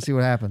hands at it and see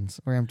what happens.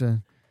 We're gonna have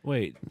to.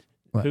 Wait.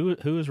 What?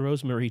 Who is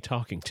Rosemary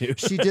talking to?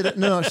 She did it.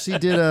 No, she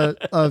did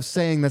a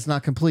saying that's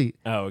not complete.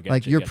 Oh, gotcha,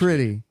 Like you're gotcha.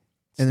 pretty.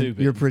 And then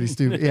Stupid. you're pretty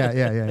stupid.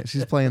 Yeah.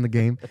 She's playing the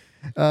game.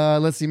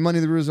 Let's see. Money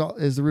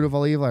is the root of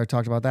all evil. I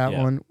talked about that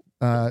Yeah. one.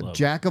 Love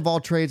Jack of all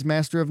trades,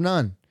 master of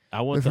none.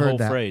 I want We've the heard whole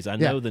that. phrase. I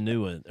Yeah. know the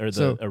new one or the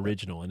So,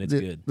 original, and it's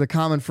good. The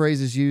common phrase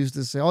is used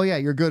to say, "Oh yeah,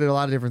 you're good at a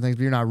lot of different things,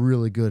 but you're not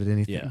really good at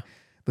anything." Yeah.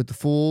 But the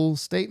full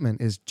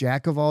statement is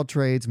Jack of all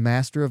trades,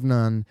 master of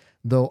none,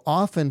 though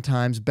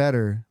oftentimes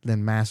better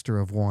than master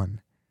of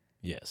one.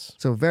 Yes.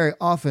 So very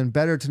often,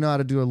 better to know how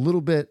to do a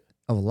little bit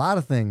of a lot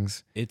of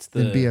things It's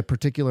than be the a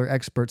particular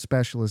expert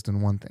specialist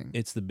in one thing.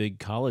 it's the big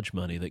college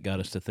money that got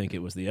us to think it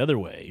was the other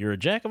way. You're a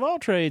jack of all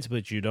trades,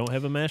 but you don't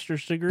have a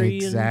master's degree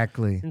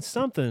Exactly. in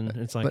something.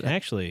 It's like But-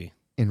 actually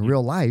In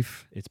real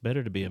life, it's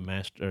better to be a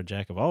master or a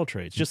jack of all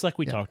trades. Just like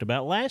we Yeah. talked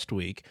about last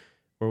week,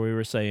 where we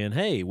were saying,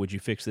 "Hey, would you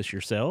fix this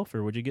yourself,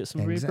 or would you get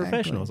somebody Exactly.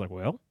 professional?" I was like,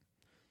 "Well,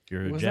 if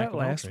you're a Was jack that of all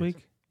last trades."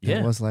 week? Yeah,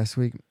 it was last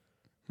week.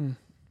 one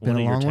been of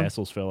a your long one?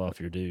 tassels fell off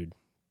your dude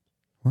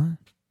What?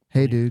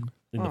 Hey, dude.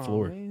 in the Aw,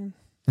 floor. man.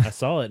 I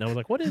saw it and I was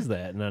like, "What is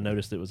that?" And I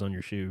noticed it was on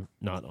your shoe,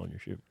 not on your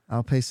shoe.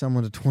 I'll pay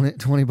someone to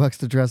 20 bucks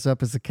to dress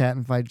up as a cat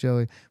and fight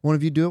Joey. One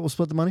of you do it. We'll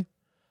split the money.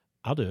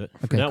 I'll do it.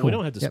 Okay, no, cool. we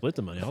don't have to Yep. split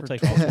the money. I'll For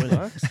take all 20.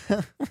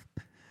 $20?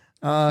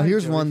 Fight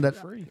Here's Joey one for that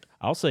free.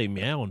 I'll say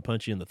meow and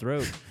punch you in the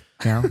throat.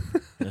 now.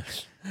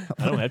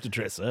 I don't have to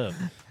dress up.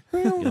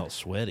 Get all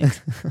sweaty.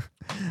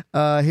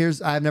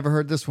 I've never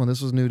heard this one.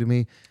 This was new to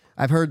me.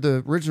 I've heard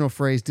the original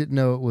phrase, didn't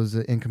know it was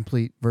an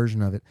incomplete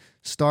version of it.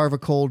 Starve a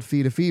cold,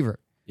 feed a fever.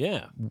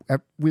 Yeah.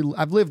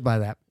 I've lived by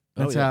that.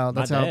 That's oh, yeah. how.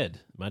 That's how.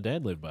 My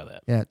dad lived by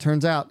that. Yeah. It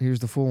turns out, here's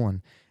the full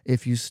one.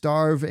 If you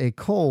starve a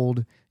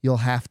cold, you'll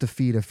have to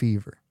feed a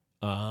fever.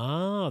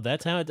 Oh,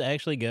 that's how it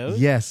actually goes?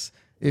 Yes.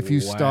 If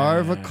you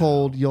starve a Wow.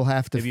 cold, you'll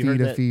have to Have you feed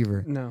heard a that?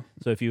 fever. No.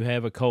 So if you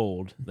have a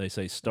cold, they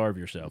say starve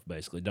yourself,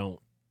 basically. Don't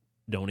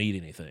eat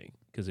anything.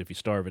 Because if you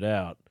starve it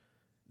out,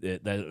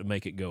 that would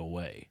make it go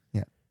away.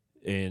 Yeah.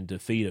 And to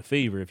feed a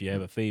fever, if you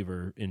have a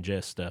fever,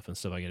 ingest stuff and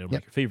stuff like that, it'll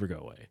make your fever go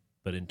away.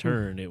 But in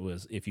turn, it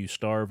was if you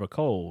starve a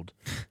cold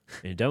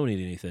and don't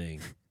eat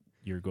anything,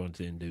 you're going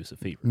to induce a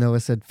fever. Noah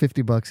said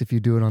 $50 if you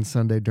do it on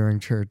Sunday during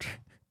church.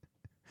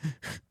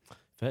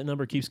 That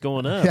number keeps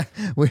going up.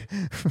 Yeah, we,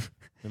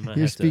 I might You're have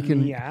to-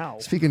 speaking- Meow.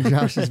 speaking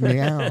Josh's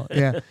meow.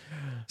 Yeah.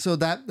 So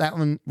that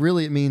one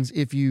really, it means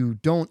if you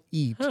don't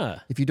eat, Huh.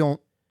 if you don't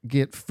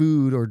get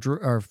food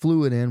or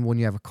fluid in when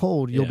you have a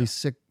cold, you'll Yeah. be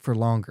sick for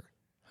longer.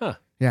 Huh.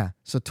 Yeah.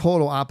 So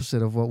total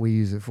opposite of what we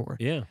use it for.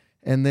 Yeah.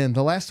 And then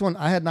the last one,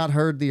 I had not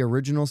heard the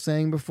original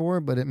saying before,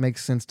 but it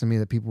makes sense to me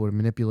that people would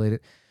manipulate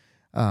it.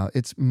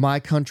 It's my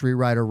country,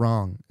 right or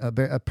wrong.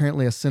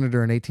 Apparently, a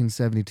senator in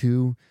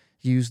 1872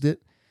 used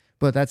it,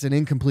 but that's an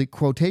incomplete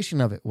quotation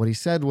of it. What he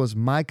said was,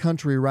 my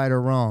country, right or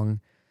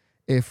wrong,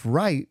 if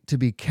right, to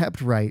be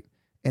kept right,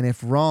 and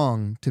if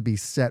wrong, to be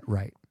set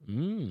right.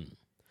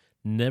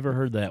 Never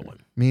heard that one.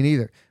 Me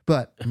neither.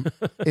 But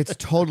it's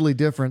totally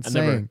different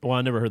saying.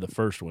 I never heard the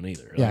first one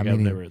either. Yeah, Like, me I've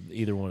neither. never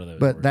either one of those.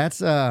 But words. that's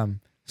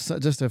so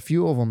just a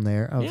few of them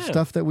there of Yeah.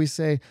 stuff that we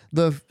say.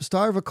 The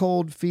starve a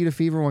cold, feed a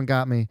fever one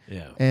got me.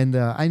 yeah. And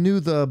I knew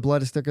the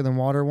blood is thicker than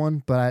water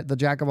one, but the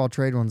jack of all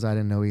trade ones I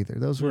didn't know either.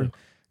 Those were Yeah.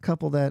 a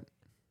couple that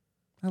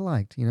I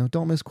liked. You know,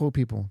 don't misquote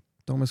people.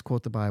 Don't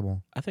misquote the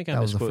Bible. I think I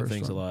That was the misquote first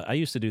things a one. lot. I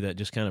used to do that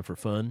just kind of for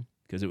fun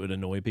because it would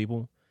annoy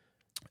people.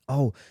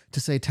 Oh, to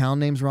say town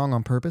names wrong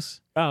on purpose?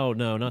 Oh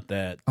no, not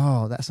that.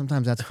 Oh, that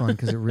sometimes that's fun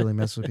because it really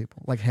messes with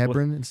people. Like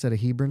Hebron instead of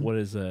Hebron. What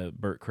is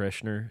Bert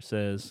Kreschner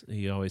says?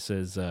 He always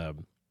says,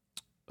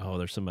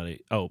 there's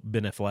somebody. Oh,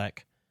 Ben Affleck.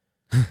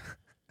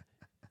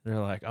 They're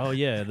like, oh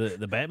yeah,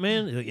 the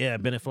Batman. He's like, yeah,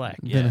 Ben Affleck.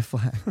 Yeah, Ben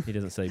Affleck. he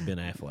doesn't say Ben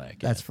Affleck.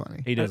 That's Yeah.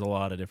 funny. He does a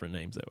lot of different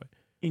names that way.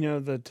 You know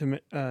the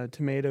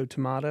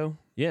tomato.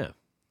 Yeah,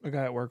 A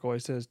guy at work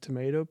always says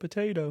tomato,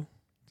 potato.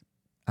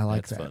 I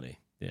like that's that. funny.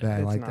 Yeah. Yeah, I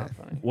It's like not that.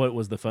 funny. What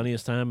was the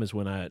funniest time is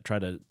when I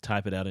tried to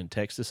type it out in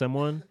text to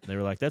someone. They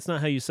were like, "That's not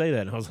how you say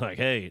that." And I was like,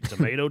 "Hey,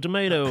 tomato,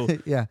 tomato."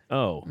 Yeah.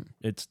 Oh,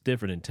 it's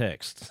different in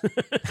text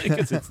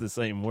because it's the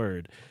same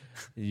word.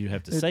 You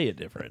have to say it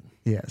different.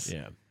 Yes.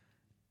 Yeah.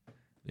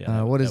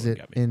 Yeah. What that is one it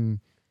got me. in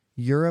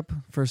Europe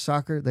for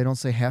soccer? They don't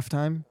say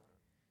halftime.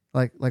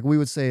 Like we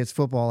would say it's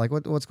football. Like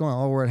what's going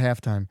on? Oh, we're at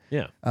halftime.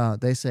 Yeah.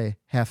 They say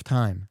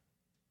halftime.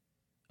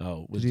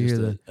 Oh, it was Did you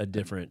just hear a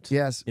different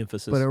Yes,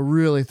 emphasis. but it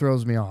really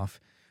throws me off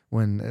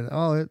when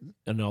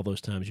And all those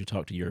times you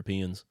talk to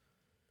Europeans.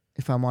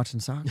 if I'm watching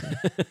soccer,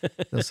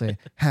 they'll say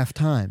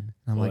halftime. And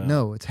I'm like, Wow.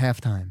 no, it's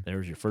halftime. There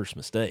was your first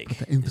mistake. Put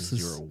the is emphasis-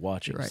 You were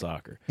watching you're right.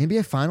 soccer.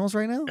 NBA Finals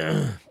right now.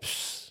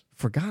 Psst.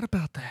 Forgot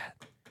about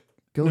that.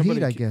 Go Nobody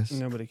Heat, I ca- guess.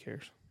 Nobody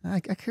cares.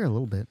 I care a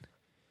little bit.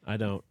 I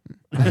don't.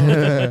 Oh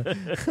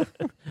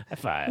High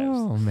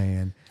fives.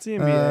 man, It's the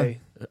NBA.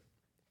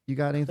 you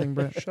got anything,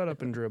 Brett? Shut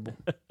up and dribble.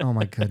 Oh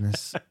my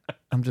goodness,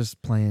 I'm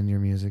just playing your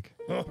music.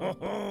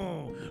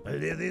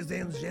 Ladies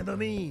and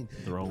gentlemen,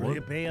 The wrong one.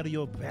 prepare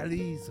your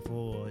bellies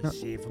for No.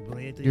 Chef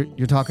Blanton.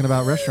 You're talking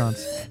about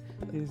restaurants.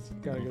 He's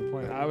got a good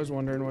point. I was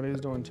wondering what he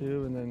was doing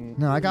too, and then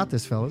No, I got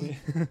this, fellas.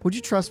 Would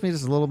you trust me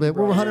just a little bit?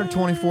 We're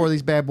 124 of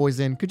these bad boys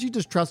in. Could you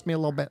just trust me a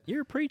little bit?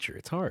 You're a preacher.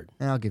 It's hard.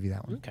 And I'll give you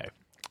that one. Okay.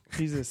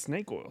 He's a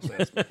snake oil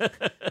salesman.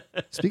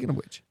 Speaking of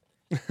which,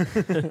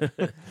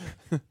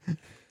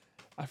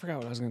 I forgot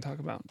what I was going to talk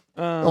about.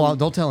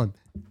 don't tell him.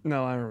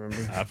 No, I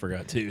remember. I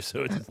forgot too.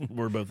 So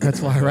we're both. That's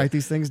why I write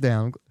these things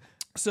down.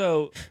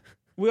 So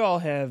we all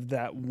have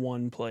that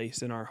one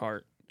place in our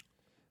heart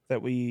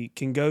that we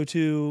can go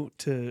to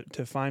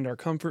find our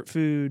comfort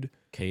food.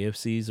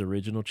 KFC's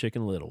original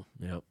Chicken Little.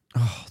 Yep.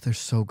 Oh, they're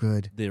so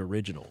good. The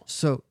original.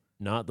 So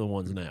not the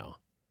ones now.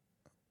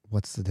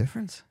 What's the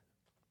difference?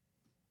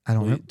 I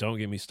don't know. Don't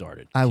get me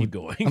started. I Keep would-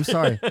 going. I'm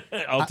sorry.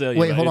 I'll tell you.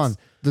 Wait, man, hold on.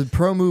 it's- The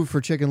pro move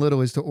for Chicken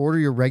Little is to order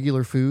your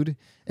regular food,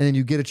 and then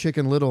you get a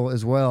Chicken Little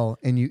as well,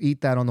 and you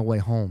eat that on the way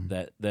home.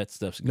 That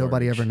stuff's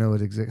Nobody garbage. ever knew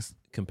it exists.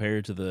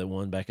 Compared to the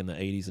one back in the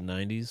 80s and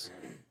 90s.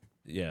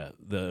 Yeah,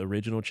 the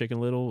original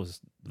Chicken Little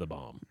was the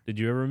bomb. Did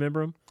you ever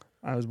remember them?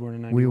 I was born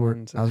in 91. We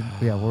were,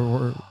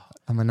 so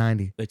I'm a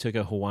 90. They took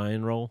a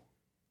Hawaiian roll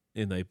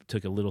and they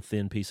took a little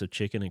thin piece of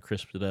chicken and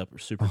crisped it up,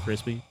 super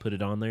crispy, put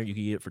it on there. You could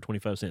eat it for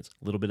 25 cents.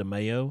 A little bit of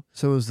mayo.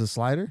 So it was the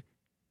slider?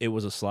 It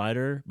was a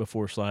slider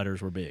before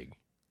sliders were big.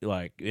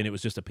 And it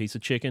was just a piece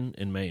of chicken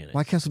and mayonnaise.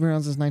 White Castle's been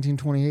around since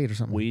 1928 or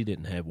something. We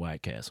didn't have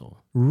White Castle.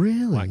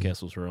 Really? White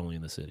Castles were only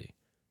in the city.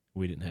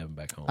 We didn't have them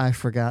back home. I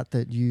forgot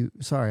that you.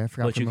 Sorry, I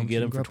forgot. But for a you could moment get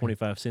them grew for up here.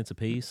 25 cents a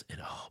piece. And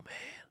oh,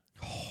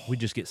 man. We'd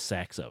just get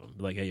sacks of them.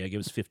 Like, hey, give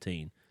us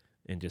 15.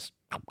 And just,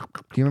 Do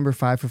you remember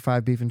 5 for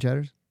 5 beef and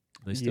cheddars?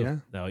 they still, Yeah.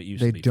 no, it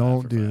used They to be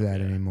don't 5 for do 5, that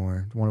yeah.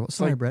 anymore. it's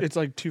Sorry, like, Brett. it's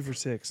like 2 for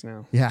 $6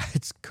 now. Yeah,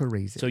 it's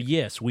crazy. So,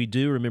 yes, we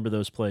do remember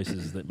those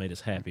places that made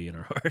us happy in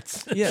our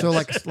hearts. Yeah. So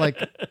like That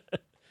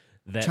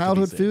to be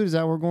childhood said. food, is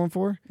that what we're going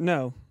for?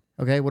 No,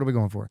 Okay, what are we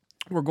going for?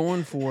 we're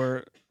going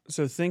for.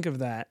 So think of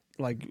that.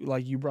 Like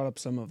you brought up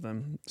some of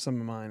them, some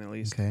of mine at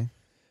least. Okay.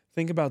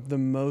 Think about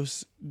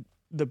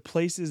the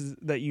places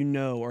that you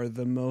know are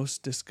the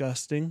most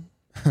disgusting.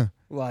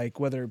 Like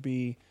whether it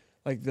be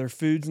like their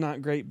food's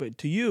not great, but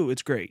to you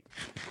it's great.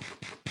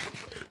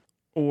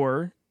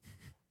 Or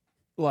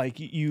like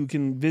you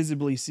can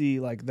visibly see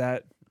like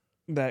that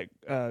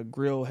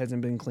grill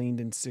hasn't been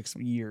cleaned in 6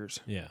 years.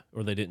 Yeah,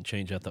 or they didn't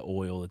change out the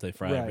oil that they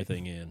fry Right.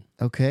 everything in.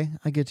 Okay,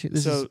 I get you.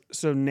 This is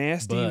So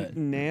nasty, But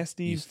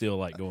nasty. You still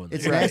like going there.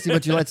 it's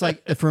nasty, but it's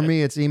like for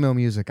me, it's emo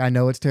music. I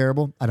know it's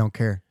terrible. I don't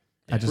care.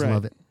 I just Right.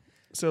 love it.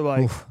 So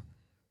like Oof.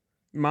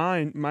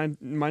 my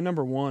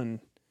number one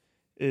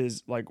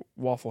is like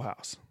Waffle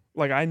House.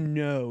 Like I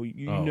know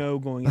Oh. know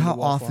going. How into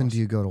Waffle often House. do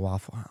you go to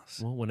Waffle House?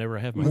 Well, whenever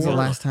I have my When's the son-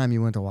 last time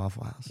you went to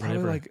Waffle House? Probably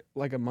whenever-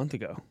 like a month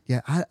ago.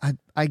 Yeah,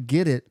 I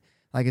get it.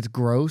 Like it's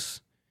gross,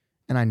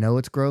 and I know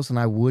it's gross, and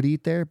I would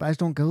eat there, but I just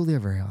don't go there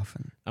very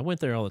often. I went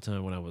there all the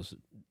time when I was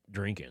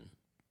drinking.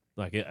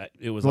 Like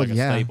it was Well, like a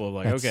yeah, staple of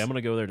like, that's- okay, I'm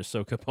gonna go there to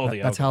soak up all the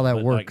that's how alcohol. that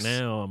But, works. Like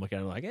now, I'm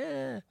kind of like,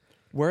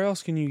 Where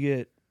else can you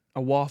get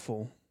a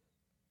waffle,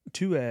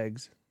 2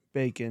 eggs,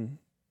 bacon,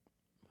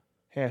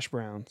 hash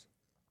browns,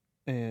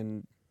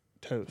 and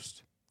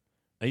toast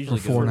I usually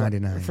For go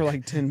 $4.99. for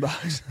like $10?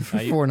 For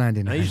I-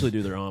 $4.99. I usually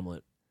do their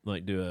omelet,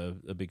 like do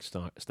a big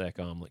stack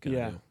omelet kind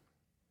Yeah. of deal.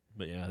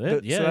 But yeah, So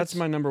that's it's-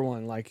 my number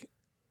one. Like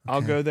I'll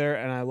Okay. go there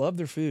and I love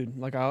their food.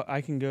 Like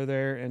I can go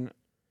there and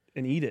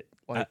eat it.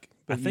 Like I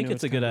but you think know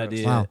it's a good kinda gross.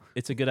 idea. Wow.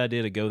 It's a good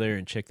idea to go there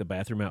and check the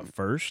bathroom out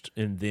first,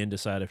 and then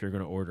decide if you're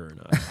going to order or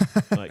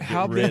not. Like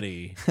How get big-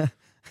 ready.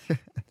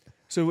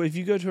 So if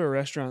you go to a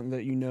restaurant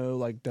that you know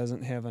like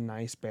doesn't have a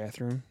nice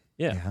bathroom,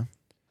 Yeah,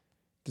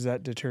 does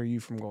that deter you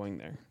from going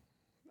there?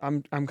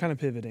 I'm kind of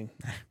pivoting.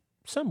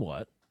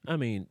 somewhat. I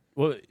mean,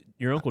 well,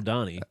 your Uncle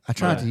Donnie, I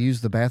try not to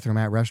use the bathroom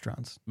at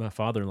restaurants. my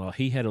father-in-law,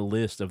 he had a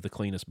list of the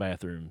cleanest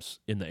bathrooms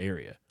in the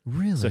area.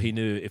 Really? So he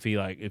knew if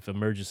if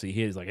emergency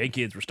hit, he's like, "Hey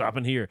kids, we're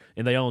stopping here,"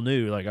 and they all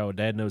knew like, "Oh,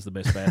 Dad knows the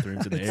best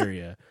bathrooms in the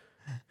area."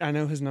 I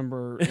know his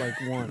number like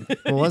one.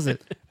 What was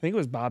it? I think it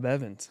was Bob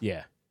Evans.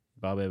 Yeah,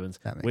 Bob Evans.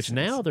 That makes Which sense.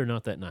 now they're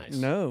not that nice.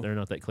 No. they're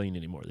not that clean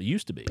anymore. They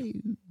used to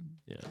be.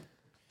 Yeah,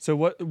 So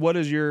what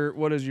is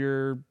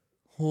your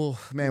Oh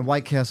man,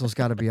 White Castle's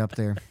got to be up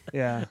there.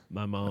 yeah.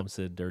 my mom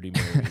said Dirty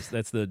Mary's.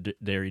 That's the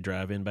dairy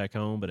drive-in back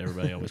home, but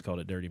everybody always called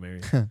it Dirty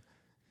Mary's.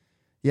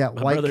 Yeah,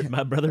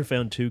 My brother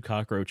found 2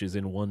 cockroaches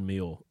in one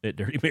meal at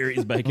Dirty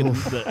Mary's back in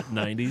the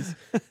 90s.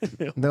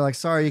 They're like,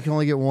 sorry, you can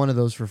only get one of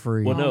those for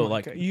free. Well, no, my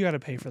like- God, you got to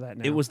pay for that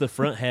now. It was the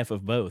front half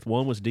of both.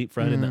 One was deep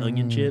fried in the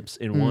onion chips,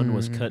 and one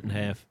was cut in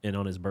half and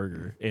on his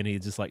burger. And he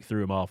just like threw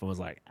them off and was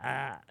like,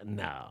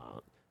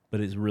 no.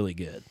 But it's really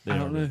good. I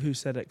don't know who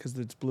said it because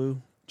it's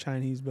blue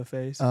Chinese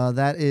buffets.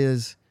 That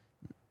is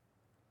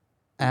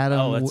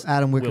Adam that's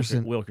Adam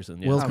Wickerson.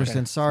 Wilkerson. Yeah. Wilkerson.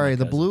 Okay. Sorry, My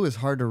the cousin. blue is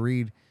hard to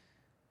read.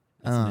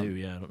 It's Um, new.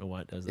 Yeah, I don't know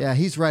why it does that. Yeah,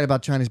 he's right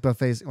about Chinese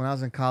buffets. When I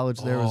was in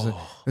college,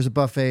 there's a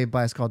buffet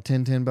by it's called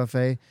Tin Tin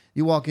Buffet.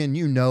 You walk in,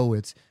 you know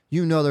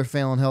they're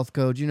failing health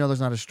codes. You know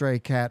there's not a stray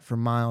cat for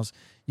miles.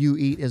 You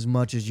eat as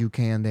much as you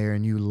can there,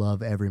 and you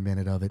love every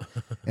minute of it.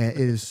 And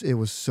it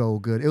was so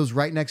good. It was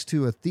right next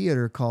to a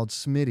theater called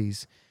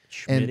Smitty's.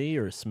 Schmitty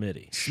or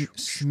Smitty?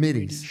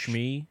 Smitty's.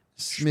 Schmee?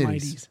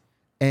 Smitty's.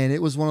 And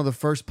it was one of the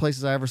first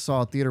places I ever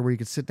saw a theater where you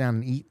could sit down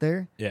and eat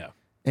there. Yeah.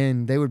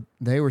 And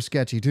they were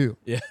sketchy too.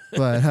 Yeah.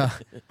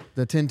 But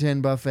the Tin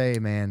Tin Buffet,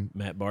 man,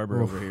 Matt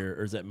Barber over here.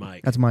 Or is that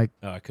Mike? that's Mike.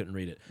 Oh, I couldn't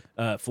read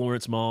it.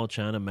 Florence Mall,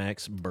 China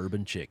Max,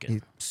 bourbon chicken.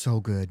 He's so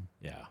good.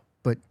 Yeah.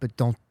 But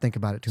don't think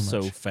about it too much.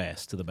 So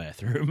fast to the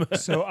bathroom.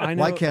 So I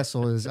know White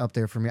Castle is up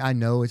there for me. I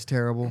know it's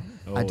terrible.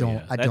 I Oh, don't.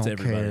 yeah. I That's don't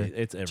everybody. care.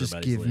 It's everybody's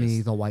Just give list.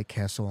 me the White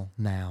Castle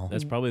now,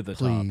 That's probably the top.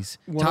 please.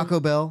 One of- Taco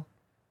Bell,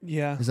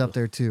 Yeah. is up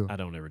there too. I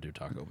don't ever do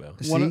Taco Bell.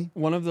 See?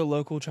 One of the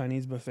local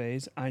Chinese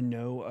buffets. I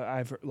know.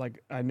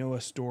 I know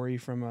a story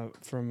from a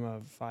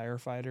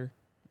firefighter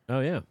Oh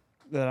yeah,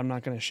 that I'm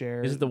not going to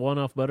share. is it the one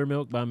off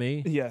Buttermilk by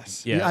me?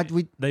 Yes. Yeah,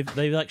 we they've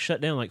like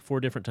shut down like 4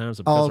 different times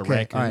Oh, because of okay. All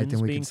right, raccoons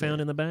then we being can say found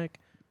it. in the back.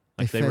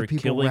 they Like they fed were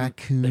people killing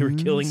raccoons. They were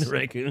killing the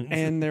raccoons.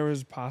 And there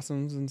was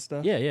possums and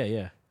stuff.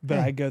 yeah. But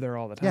Hey. I go there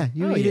all the Yeah, time.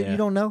 you Oh, eat it. yeah. You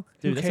don't know.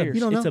 Dude, Who that's cares?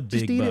 You don't it's know. a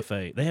Just big eat it.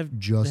 buffet. They have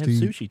Just they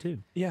have eat. sushi too.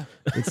 Yeah.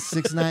 It's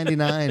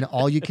 $6.99.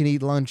 All you can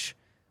eat lunch.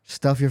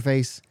 Stuff your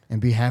face and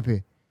be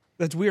happy.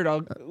 That's weird.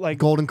 I'll like.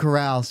 Golden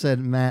Corral said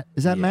Matt.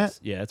 Is that Matt? Yes.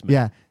 Yeah, it's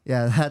Matt.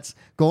 Yeah. That's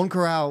Golden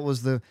Corral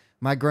was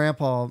my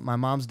grandpa, my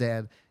mom's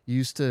dad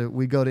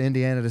we'd go to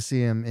Indiana to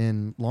see him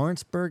in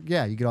Lawrenceburg.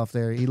 Yeah, you get off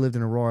there. He lived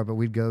in Aurora, but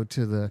we'd go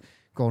to the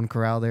Golden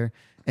Corral there,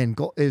 and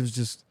it was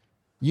just,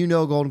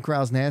 Golden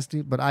Corral's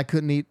nasty, but I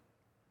couldn't eat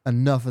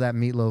enough of that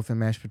meatloaf and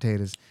mashed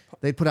potatoes.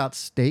 They put out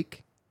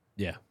steak.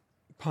 Yeah.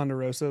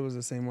 Ponderosa was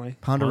the same way.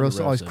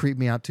 Ponderosa always Ponderosa. creeped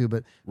me out too,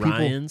 but people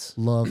Ryan's.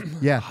 love.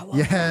 Yeah,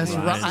 yes, Ryan's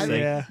Ryan- steak.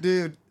 Yeah.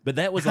 dude. But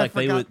that was I like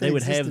they forgot would they have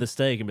existed. the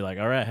steak and be like,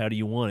 all right, how do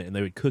you want it? And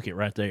they would cook it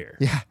right there.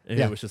 Yeah, And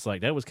yeah. it was just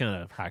like that was kind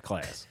of high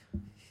class.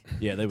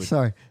 Yeah, they would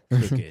Sorry.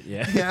 cook it.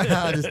 Yeah.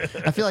 Yeah,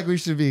 I feel like we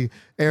should be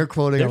air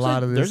quoting a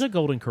lot of this. There's a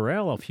Golden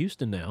Corral off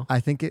Houston now. I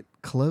think it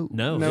closed.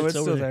 No, No, it's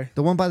over still there.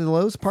 The one by the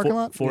Lowe's parking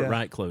lot? Fort Yeah.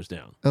 Wright closed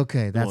down.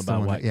 Okay, The that's one the by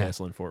one. White Yeah.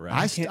 Castle and Fort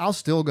Wright. I'll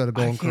still go to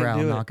Golden can't Corral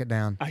do and it. knock it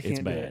down. I can't It's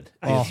do bad. it.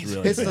 Oh, It's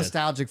really it's bad.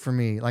 nostalgic for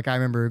me. Like I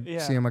remember Yeah.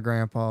 seeing my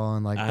grandpa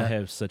and like I that.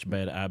 have such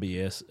bad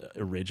IBS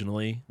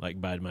originally, like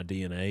by my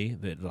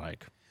DNA, that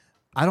like,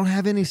 I don't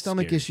have any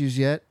stomach scary. issues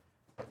yet,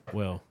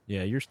 well,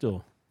 yeah, you're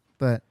still.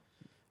 but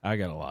I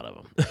got a lot of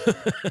them.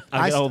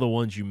 I got all the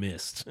ones you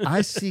missed.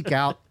 I seek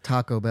out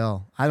Taco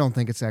Bell. I don't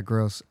think it's that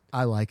gross.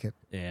 I like it.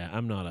 Yeah,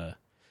 I'm not a.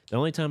 The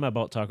only time I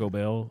bought Taco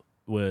Bell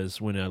was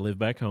when I lived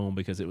back home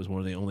because it was one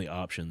of the only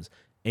options,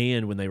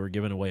 and when they were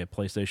giving away a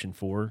PlayStation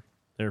 4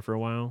 there for a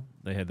while,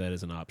 they had that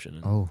as an option.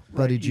 And Oh,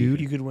 Buddy Right, you-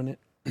 Jude You could win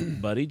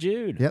it. Buddy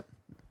Jude. Yep.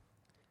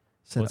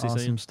 said What's he awesome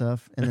saying?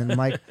 stuff. And then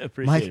Mike,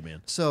 Appreciate it,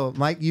 man. So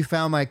Mike, you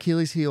found my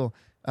Achilles heel.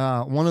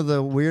 One of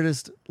the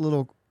weirdest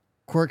little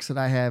quirks that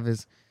I have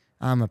is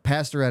I'm a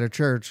pastor at a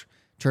church.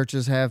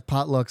 Churches have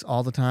potlucks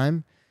all the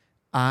time.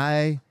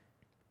 I'm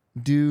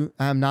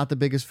not the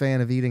biggest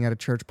fan of eating at a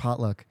church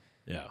potluck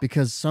Yeah.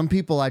 because some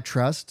people I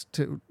trust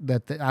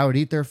that I would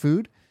eat their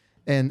food,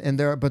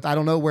 but I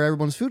don't know where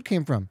everyone's food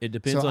came from. It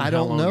depends So on I how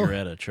don't long know. you're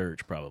at a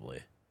church,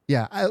 probably.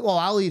 Yeah,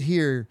 I'll eat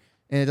here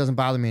and it doesn't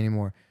bother me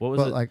anymore. What was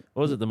But, it? like-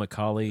 What was it? The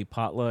Macaulay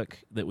potluck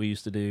that we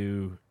used to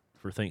do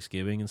for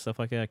Thanksgiving and stuff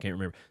like that. I can't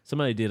remember.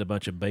 Somebody did a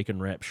bunch of bacon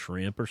wrapped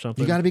shrimp or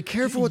something. You got to be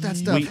careful with that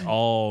stuff. We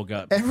all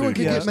got. Everyone food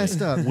can get poisoning.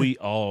 messed up. We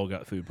all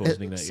got food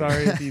poisoning that year.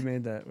 Sorry if you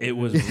made that. It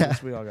was- Yeah.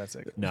 We all got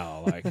sick.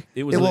 No, like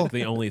it was Well, like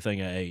the only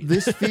thing I ate.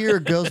 This fear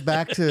goes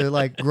back to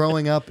like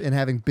growing up and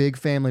having big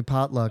family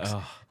potlucks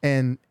Ugh.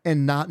 and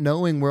not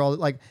knowing where all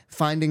like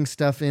finding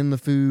stuff in the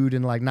food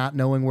and like not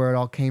knowing where it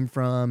all came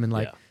from and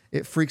like Yeah.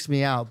 it freaks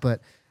me out.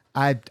 But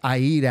I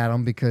eat at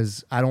them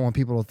because I don't want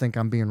people to think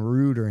I'm being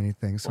rude or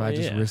anything. So Well, I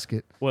just yeah. risk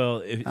it.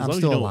 Well, as I'm long as you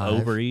still don't alive.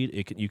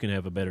 overeat, you can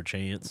have a better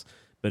chance.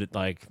 But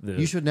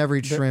You should never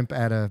eat shrimp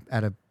at a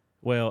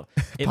well,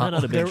 it might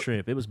not have been There-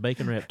 shrimp. It was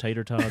bacon wrapped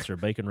tater tots or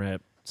bacon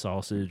wrapped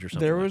sausage or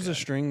something. There like was a that.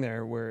 string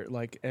there where,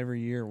 like, every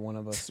year one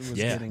of us was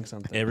Yeah. getting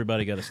something.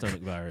 Everybody got a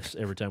stomach virus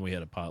every time we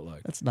had a potluck.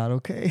 That's not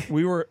okay.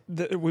 we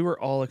were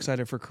all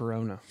excited for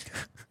Corona.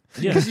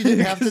 Yeah, Because you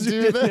didn't have to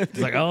do that. it's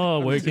like, oh,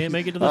 we can't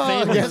make it to the Oh,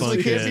 family yes, function.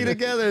 we can't be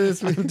together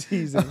this I'm week.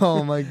 teasing.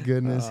 Oh my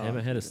goodness.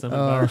 Haven't had a stomach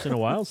virus in a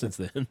while since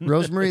then.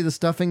 Rosemary, the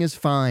stuffing is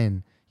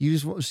fine.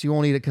 She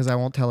won't eat it because I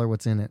won't tell her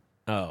what's in it.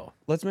 Oh,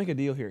 Let's make a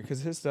deal here because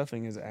his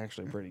stuffing is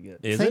actually pretty good.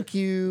 is Thank it?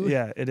 you.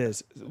 Yeah, it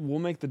is. We'll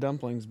make the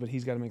dumplings, but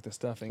he's got to make the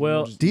stuffing. and Well,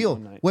 we'll just eat Deal.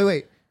 one night.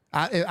 Wait.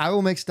 I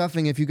will make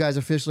stuffing if you guys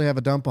officially have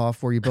a dump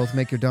off where you both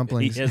make your He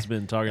dumplings. has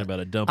been talking about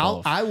a dump I'll,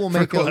 off. I will for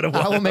make quite a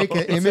I will while. make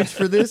an image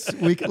for this.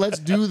 Let's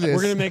do this.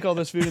 We're gonna make all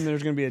this food, and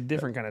there's gonna be a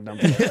different kind of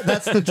dumpling.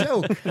 That's the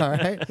joke. All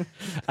right.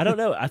 I don't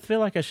know. I feel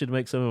like I should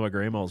make some of my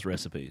grandma's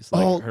recipes,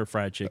 like Oh. her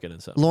fried chicken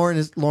and stuff.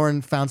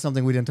 Lauren found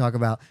something we didn't talk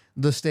about.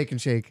 The steak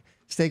and shake.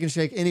 Steak and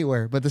shake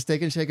anywhere, but the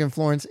steak and shake in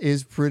Florence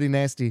is pretty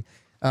nasty.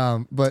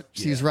 But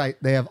she's right.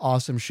 They have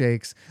awesome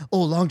shakes.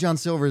 Oh, Long John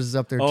Silver's is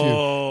up there too.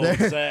 Oh,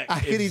 There- Zach, I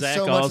could if eat Zach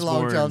so much Long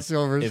Osborne- John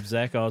Silver's. If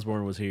Zach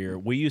Osborne was here,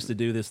 we used to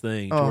do this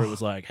thing where Oh. it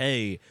was like,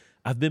 hey,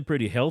 I've been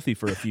pretty healthy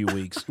for a few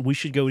weeks. We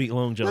should go eat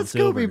Long John Let's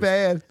Silver's. go be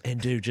bad.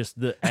 And dude, just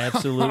the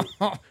absolute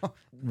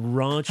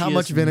raunchiest, How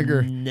much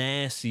vinegar?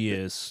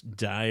 nastiest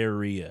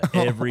diarrhea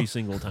every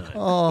single time.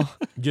 Oh,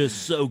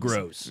 Just so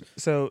gross.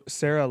 So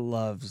Sarah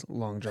loves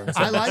Long John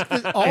I Silver.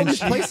 like all these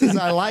places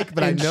I like,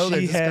 but I and know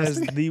they're she has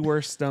disgusting. the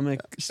worst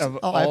stomach of Oh,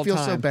 all I feel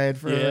so time. bad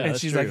for Yeah. her. And that's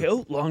she's true. like,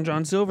 "Oh, Long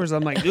John Silver's."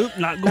 I'm like, "Oop,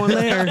 not going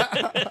there."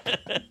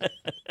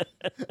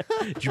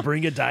 Did you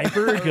bring a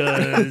diaper?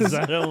 Because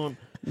I don't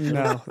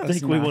No, that's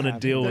think we not want to happening.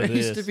 deal There with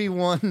used this. to be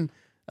one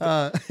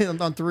on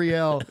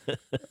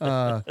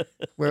 3L.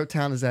 Where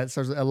town is that? It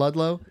starts with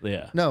Ludlow?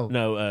 Yeah. No.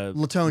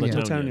 Latonia.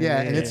 Latonia.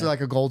 Yeah, Yeah, and it's yeah.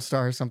 like a gold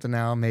star or something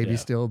now, maybe Yeah.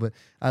 still, but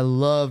I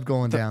loved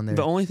going down there.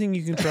 The only thing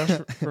you can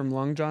trust from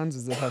Long John's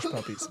is the hush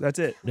puppies. That's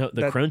it. No,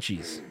 the That-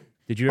 crunchies.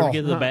 Did you ever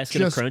get the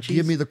basket of just crunchies?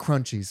 give me the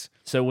crunchies.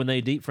 So when they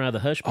deep fry the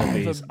hush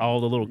puppies, all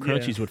the little yeah.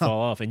 crunchies would fall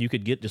off, and you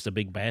could get just a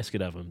big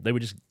basket of them. They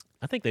would just,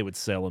 I think they would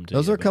sell them to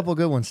Those you. are a but couple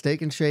good ones.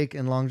 Steak and Shake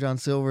and Long John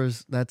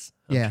Silver's. That's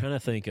I'm yeah. trying to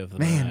think of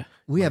Man,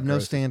 we my have no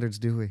gross- standards,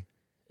 do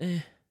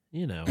we?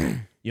 You know,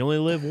 you only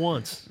live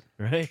once,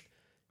 right?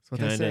 That's what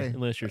they say.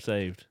 Unless you're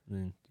saved,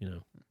 then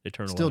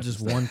eternal. Still life is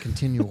just there. one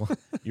continual.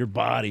 Your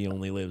body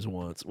only lives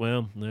once.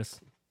 Well,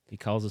 he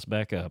calls us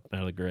back up out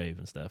of the grave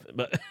and stuff.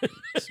 But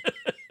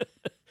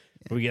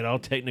we get all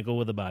technical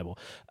with the Bible.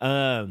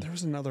 There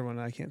was another one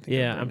I can't think of.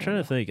 Yeah, right I'm now. trying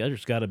to think.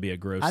 There's got to be a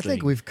gross I thing.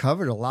 think we've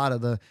covered a lot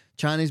of the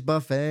Chinese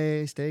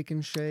buffet, Steak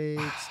and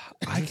Shakes.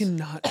 I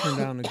cannot turn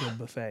down a good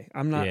buffet.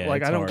 I'm not Yeah,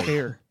 like it's I don't hard.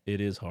 care. It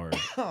is hard.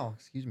 Oh,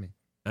 excuse me.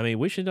 I mean,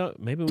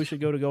 maybe we should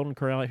go to Golden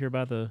Corral out here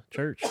by the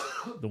church,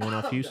 the one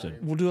off Houston.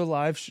 We'll do a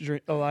live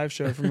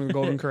show from the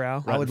Golden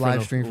Corral. Right I would in front live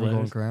of stream from Golden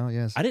Letters. Corral.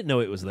 Yes. I didn't know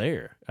it was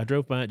there. I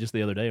drove by it just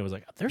the other day. I was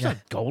like, "There's Yeah. a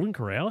Golden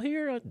Corral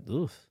here."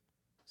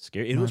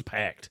 Scary. It was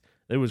packed.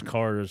 There was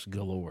cars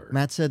galore.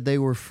 Matt said they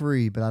were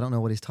free, but I don't know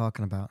what he's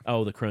talking about.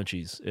 Oh, the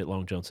crunchies at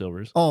Long John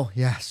Silver's. Oh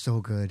yeah,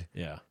 so good,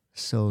 Yeah,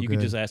 so you good.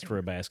 could just ask for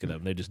a basket of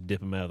them. They just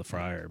dip them out of the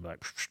fryer and be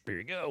like, "Here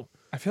you go."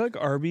 I feel like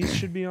Arby's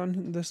should be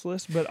on this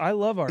list, but I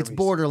love Arby's. It's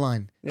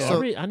borderline. Yeah. So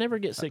Arby's, I never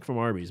get sick from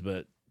Arby's,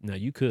 but no,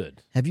 you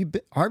could. have you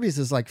been? Arby's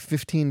is like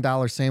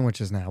 $15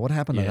 sandwiches now. What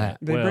happened to Yeah. that?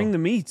 They Well, bring the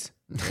meats.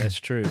 That's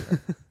true.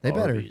 They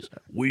better. Arby's.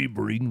 We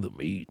bring the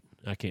meat.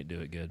 I can't do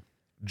it good.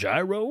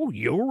 Gyro,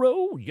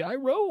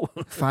 gyro.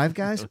 Five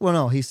Guys? Well,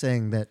 no, he's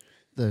saying that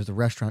there's a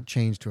restaurant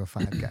changed to a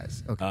Five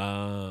Guys. Okay,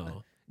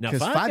 Oh, now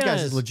because Five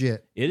Guys is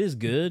legit. It is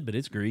good, but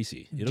it's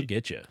greasy. It'll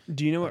get you.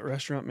 Do you know what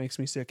restaurant makes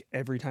me sick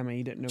every time I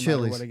eat it, no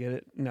Chili's. matter what I get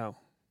it? No.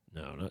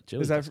 No, not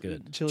Chili's. Is that That's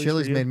good. Chili's?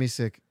 Chili's for you? made me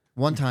sick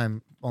one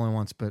time, only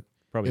once, but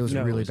Probably it was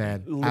No, really poison.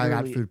 bad. I got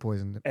Literally food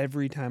poisoned.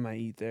 Every time I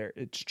eat there,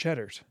 it's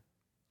Cheddar's.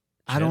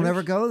 I don't Cheddar's?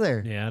 ever go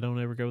there. Yeah, I don't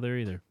ever go there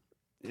either.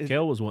 It-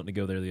 Kel was wanting to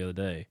go there the other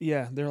day.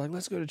 Yeah, they're like,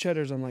 let's go to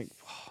Cheddar's. I'm like,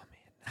 oh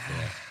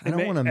man, I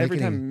don't want to make every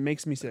any. time it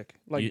makes me sick.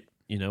 Like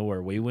you know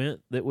where we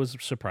went that was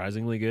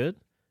surprisingly good?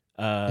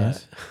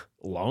 Yes.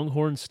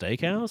 Longhorn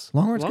Steakhouse.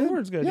 Longhorn's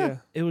Longhorn's good. Yeah.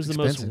 It was the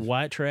Expensive. most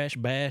white trash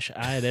bash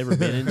I had ever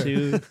been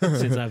into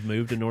since I've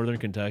moved to Northern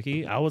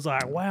Kentucky. I was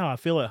like, wow, I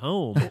feel at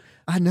home.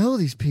 I know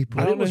these people.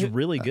 But don't it was know who-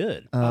 really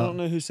good. I don't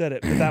know who said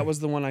it, but that was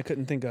the one I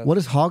couldn't think of. What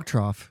is Hog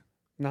Trough?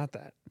 Not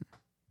that.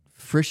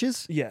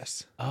 Frisch's?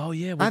 Yes. Oh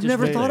yeah, we I've just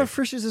never went thought there. of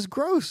Frisch's as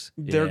gross.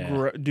 They're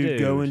Yeah. dude,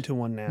 go Dude. into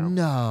one now.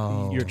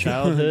 No. Your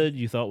childhood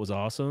you thought was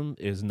awesome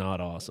is not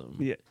awesome.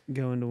 Yeah,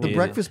 go into The one. Yeah.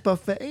 breakfast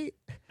buffet?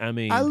 I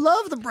mean, I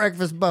love the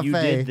breakfast buffet. you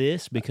did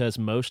this because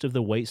most of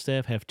the wait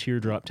staff have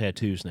teardrop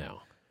tattoos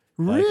now.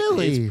 Like,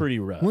 Really? It's pretty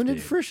rough. When did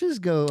dude. Frisch's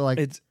go? Like,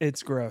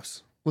 It's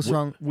gross. what's we-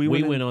 wrong? We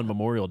in- went on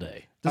Memorial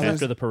Day Does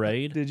after it- the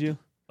parade. Did you?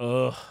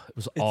 Ugh, it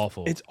was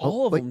awful. It's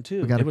all of wait, them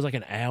too. we got It was like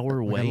an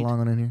hour We got a wait. long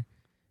one in here.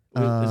 It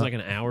was Uh, like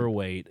an hour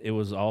wait. It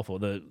was awful.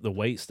 The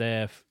wait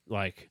staff,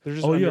 like, They're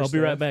just oh yeah, I'll be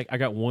right understaffed. back. I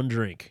got one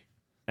drink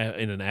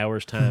in an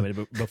hour's time,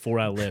 and before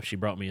I left, she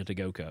brought me into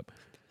Go Cup.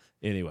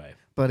 Anyway,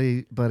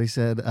 Buddy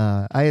said,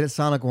 I ate at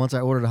Sonic once.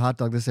 I ordered a hot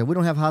dog. They said, we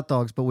don't have hot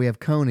dogs, but we have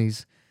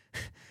conies.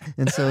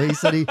 And so he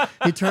said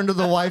he turned to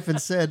the wife and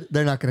said,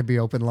 they're not going to be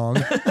open long.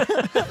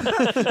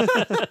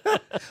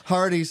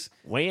 Hardee's.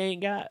 we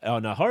ain't got. Oh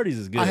no, Hardee's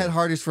is good. I had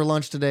Hardee's for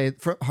lunch today.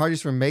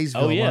 Hardee's from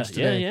Maysville Oh, yeah, lunch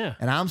today. yeah.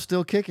 And I'm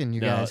still kicking,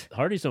 you no, guys.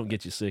 Hardee's don't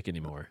get you sick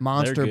anymore.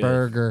 Monster They're good.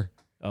 Burger.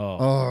 Oh,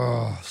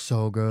 Oh,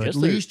 so good. Just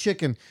Lee's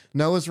Chicken.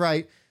 Noah's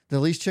right. The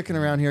Lee's Chicken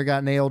around here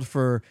got nailed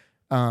for,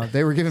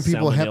 they were giving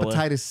people Salmonella.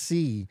 hepatitis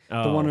C.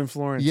 oh. The one in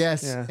Florence.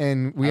 Yes. Yeah.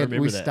 And we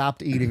remember that.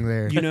 stopped eating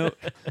there. You know,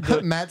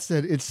 Matt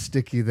said it's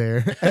sticky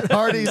there at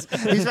Hardee's.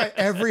 He's right.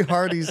 Every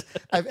Hardee's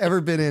I've ever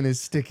been in is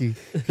sticky.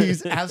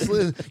 He's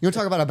absolutely. You want to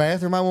talk about a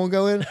bathroom I won't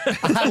go in?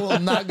 I will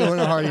not go in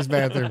a Hardee's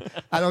bathroom.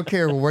 I don't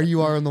care where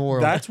you are in the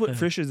world. that's what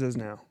Frisch's is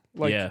now.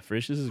 Like, yeah,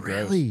 Frisch's is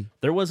gross. Really?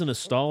 There wasn't a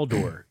stall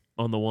door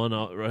on the one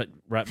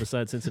right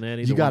beside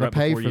Cincinnati. You the one got to right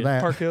pay before for you.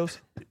 that. Park Hills.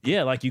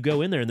 Yeah, like you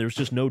go in there and there's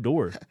just no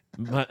door.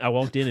 I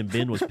walked in and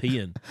Ben was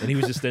peeing, and he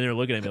was just standing there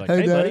looking at me like,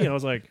 Hey, "Hey, buddy," Dad. and I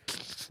was like,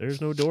 "There's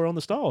no door on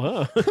the stall,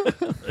 huh?"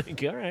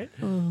 Like, all right,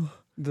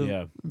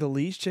 Yeah. The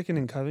Lee's Chicken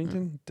in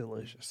Covington,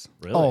 delicious.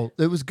 really? Oh,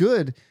 it was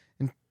good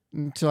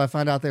until I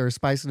found out they were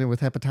spicing it with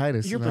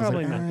hepatitis. You're and I was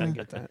probably like, not gonna "Eh,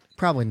 get that.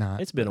 Probably not.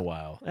 It's been a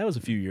while. That was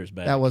a few years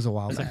back. That was a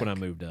while That's back. like when I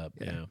moved up.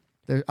 Yeah.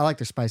 I like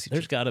their spicy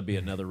There's chicken. got to be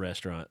another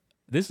restaurant.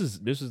 This is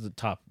the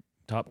top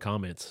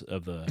comments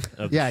of the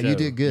Yeah, show. you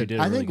did good.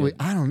 I really think good.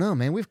 I don't know,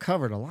 man. We've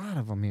covered a lot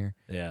of them here.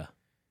 Yeah.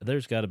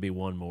 There's got to be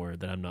one more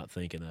that I'm not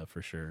thinking of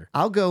for sure.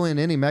 I'll go in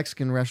any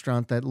Mexican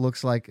restaurant that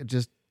looks like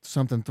just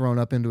something thrown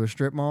up into a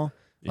strip mall.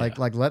 Like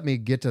let me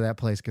get to that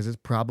place because it's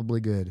probably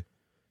good.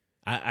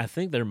 I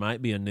think there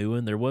might be a new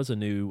one. There was a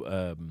new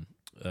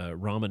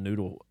ramen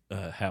noodle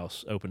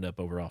house opened up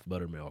over off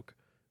Buttermilk.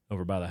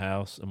 over by the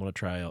house. I'm gonna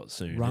try out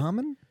soon.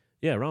 Ramen?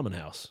 Yeah, ramen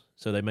house.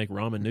 So they make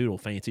ramen noodle,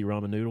 fancy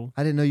ramen noodle.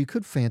 I didn't know you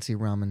could fancy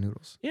ramen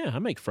noodles. Yeah, I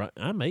make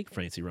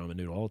fancy ramen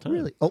noodle all the time.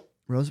 Really? Oh,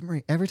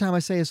 Rosemary. Every time I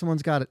say if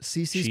someone's got it,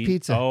 Cece's She-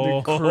 Pizza.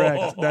 Oh,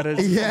 Correct. That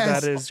is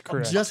Yes. that is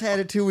correct. Just had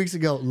it 2 weeks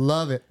ago.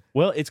 Love it.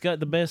 Well, it's got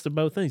the best of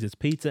both things. It's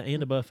pizza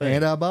and a buffet.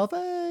 And a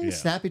buffet. Yeah.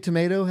 Snappy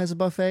Tomato has a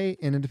buffet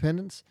in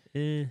Independence.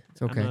 It's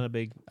okay. I'm not a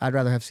big. I'd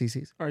rather have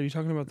Cece's. Are you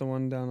talking about the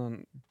one down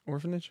on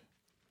Orphanage?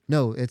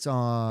 No, it's There's one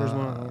on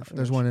there's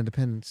Orphanage. one in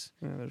Independence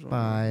Yeah, there's one.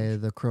 by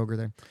the Kroger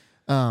there.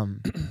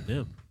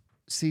 Yeah,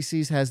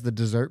 Cece's has the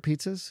dessert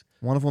pizzas.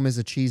 One of them is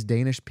a cheese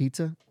Danish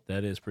pizza.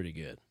 that is pretty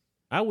good.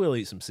 I will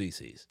eat some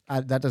CC's.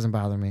 That doesn't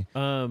bother me.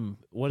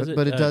 What is it?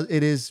 But it does.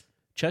 It is.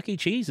 Chuck E.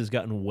 Cheese has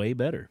gotten way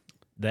better.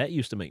 That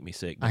used to make me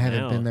sick. But I haven't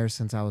now, been there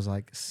since I was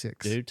like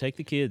 6. Dude, take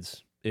the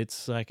kids.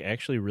 It's like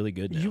actually really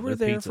good now. You were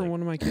Their there pizza- for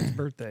one of my kids'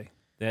 birthday.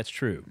 That's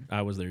true.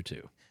 I was there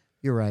too.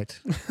 You're right.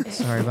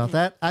 Sorry about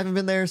that. I haven't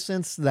been there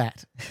since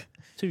that.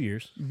 2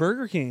 years.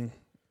 Burger King.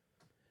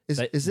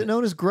 Is it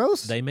known as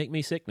gross? They make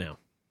me sick now.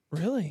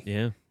 Really?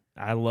 Yeah,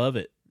 I love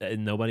it.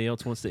 And nobody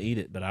else wants to eat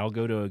it, but I'll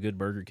go to a good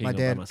Burger King. My all by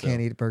dad myself.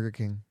 can't eat Burger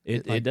King.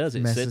 It like, does.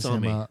 It messes sits on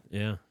him me. up.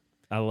 Yeah,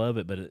 I love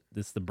it, but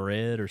it's the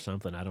bread or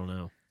something. I don't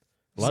know.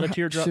 A lot So of how-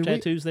 teardrop should we-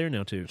 tattoos there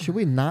now too. Should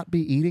we not be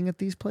eating at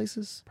these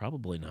places?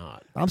 Probably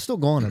not. I'm still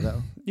going to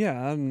though. Yeah,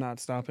 I'm not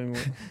stopping.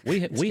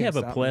 We Just we can't have a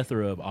stop me.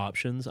 plethora of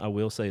options. I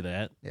will say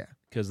that. Yeah.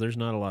 Because there's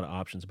not a lot of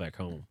options back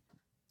home.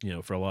 You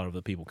know, for a lot of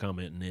the people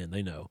commenting in,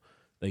 they know,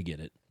 they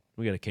get it.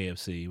 We got a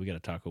KFC, we got a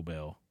Taco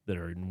Bell that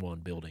are in one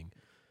building.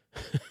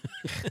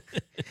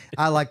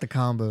 I like the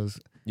combos.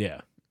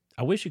 Yeah,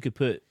 I wish you could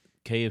put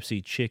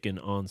KFC chicken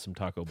on some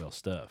Taco Bell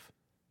stuff.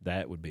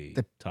 That would be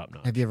The- top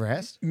notch. Have you ever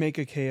asked? Make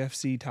a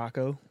KFC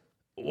taco,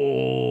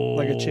 Oh,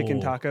 like a chicken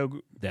taco,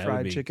 that would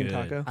fried be chicken good.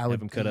 taco. I Have would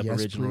them cut up yes,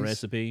 original please.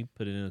 recipe,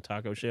 put it in a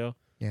taco shell.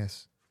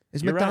 Yes.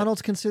 Is You're right.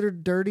 McDonald's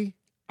considered dirty?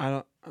 I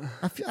don't.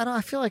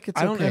 I feel like it's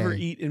I don't okay. ever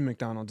eat in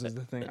McDonald's. Is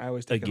the thing I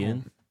always take it Again,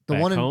 home. The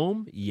back one in-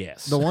 home,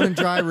 yes. The one in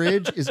Dry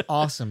Ridge is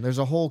awesome. There's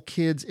a whole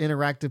kids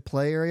interactive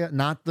play area,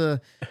 not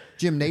the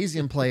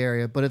gymnasium play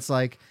area, but it's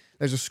like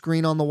there's a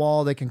screen on the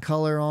wall they can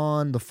color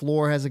on. The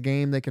floor has a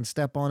game they can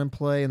step on and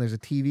play, and there's a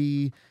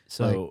TV.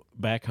 So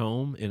back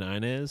home in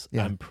Inez,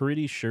 Yeah. I'm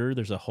pretty sure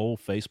there's a whole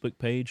Facebook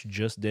page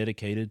just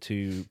dedicated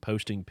to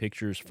posting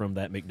pictures from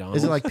that McDonald's.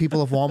 Is it like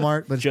people of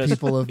Walmart, but just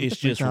people of it's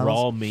just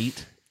McDonald's? raw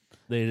meat.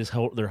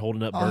 They're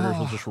holding up burgers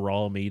with Oh. just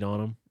raw meat on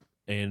them,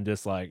 and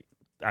just like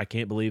I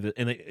can't believe it.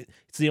 And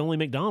it's the only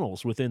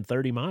McDonald's within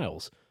 30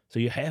 miles, so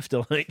you have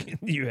to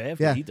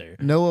Yeah. eat there.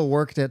 Noah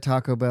worked at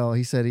Taco Bell.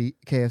 He said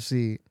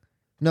KFC.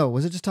 No,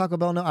 was it just Taco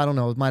Bell? No, I don't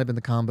know. It might have been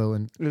the combo.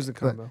 And It was a but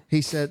combo.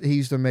 he said he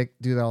used to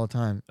do that all the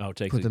time. I'll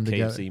take Put the them KFC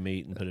together.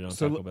 meat and put it on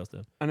So Taco Bell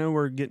stuff. I know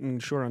we're getting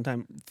short on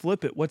time.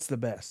 Flip it. What's the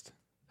best?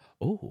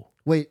 Oh,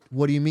 Wait,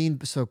 what do you mean?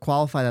 So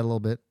qualify that a little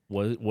bit.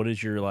 what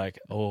is your like?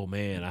 Oh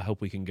man, I hope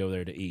we can go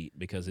there to eat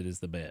because it is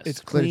the best. It's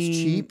But clean. it's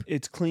cheap?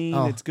 It's clean.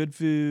 Oh. It's good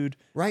food.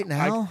 Right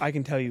now, I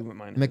can tell you what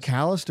mine is.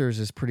 McAllister's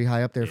is pretty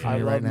high up there for Yeah. I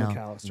me love right now.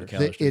 McAllister.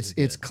 McAllister's is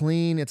It's good.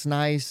 clean. It's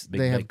nice.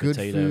 Big they have baked good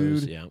potatoes,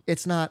 food. yeah.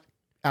 It's not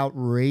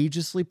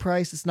outrageously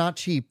priced. It's not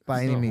cheap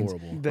by It's any not means,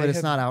 horrible. They but it's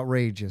have- not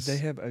outrageous. They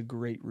have a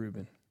great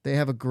Reuben. They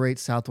have a great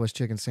Southwest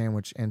chicken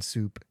sandwich and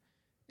soup,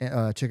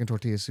 chicken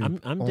tortilla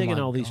soup. I'm Oh digging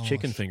my all these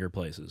chicken gosh. finger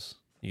places.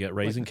 You got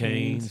Raising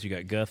Cane's. Cane's, you got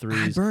I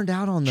Guthrie's, burned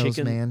out on those,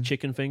 man.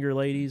 chicken finger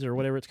ladies or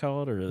whatever it's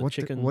called, or the What,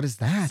 chicken what is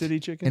that?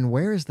 City chicken. And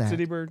where is that?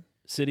 City Bird.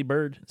 City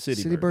Bird,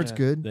 City Bird. Bird's Yeah.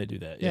 good. They do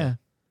that. Yeah.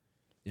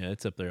 Yeah,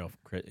 it's up there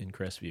in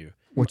Crestview.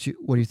 What do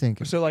you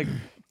think? So like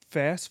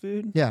fast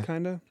food. Yeah.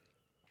 Kind of.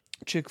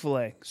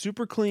 Chick-fil-A.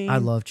 Super clean. I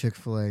love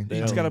Chick-fil-A. They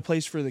It's are- got a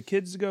place for the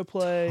kids to go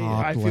play.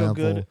 Top I feel level.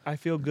 good. I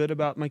feel good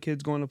about my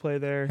kids going to play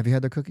there. Have you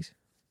had their cookies?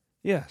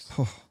 Yes.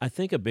 I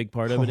think a big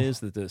part of it is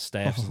that the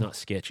staff is not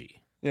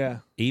sketchy. Yeah.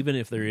 Even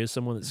if there is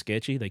someone that's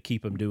sketchy, they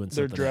keep them doing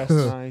They're something dressed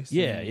else. nice.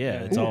 Yeah, and- yeah,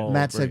 it's all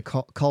Matt very-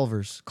 said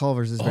Culver's.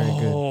 Culver's is very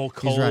good. Oh,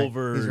 He's right.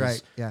 Culver's. He's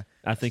right. Yeah,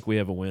 I think we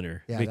have a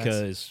winner Yeah, that's-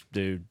 because,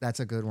 dude, that's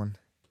a good one.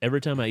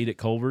 every time I eat at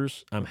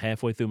Culver's, I'm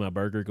halfway through my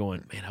burger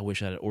going, man, I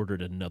wish I had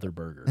ordered another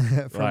burger.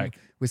 From like,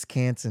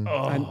 Wisconsin.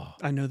 oh,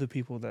 I know the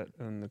people that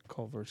own the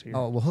Culvers here.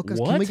 Oh, well, hook us.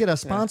 Can What? we get a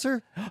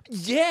sponsor?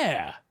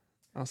 yeah.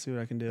 I'll see what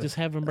I can do. Just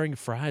have them bring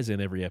fries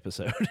in every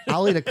episode.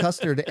 I'll eat a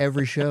custard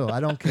every show. I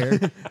don't care.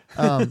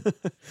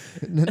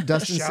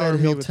 Dustin Shower said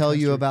me he'll with tell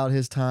you custard. about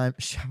his time.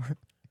 Shower.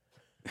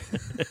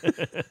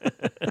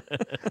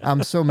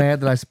 I'm so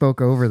mad that I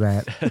spoke over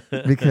that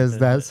because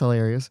that's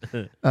hilarious.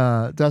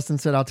 Dustin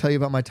said, I'll tell you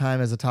about my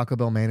time as a Taco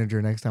Bell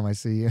manager next time I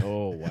see you.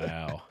 Oh,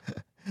 wow.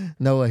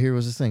 Noah, here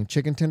was this thing.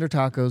 Chicken tender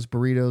tacos,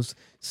 burritos,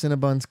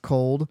 Cinnabons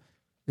cold.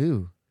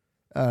 Ooh.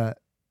 And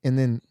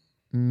then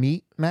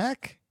meat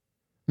mac?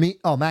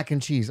 Mac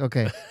and cheese.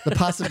 Okay. The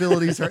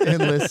possibilities are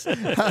endless.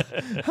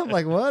 I'm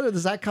like, what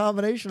is that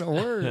combination of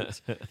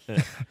words?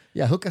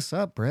 Yeah, hook us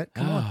up, Brett.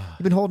 Come on.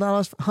 You've been holding on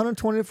us for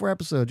 124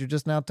 episodes. You're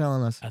just now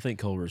telling us. I think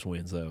Culver's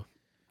wins, though.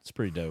 It's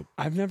pretty dope.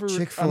 I've never.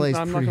 Chick-fil-A's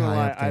I'm not pretty gonna high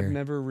lie. up there. I've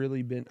never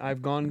really been.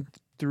 I've gone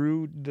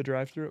through the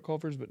drive-through at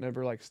Culver's, but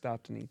never like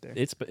stopped and eat there.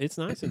 It's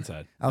nice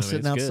inside. I was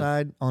mean, sitting it's good.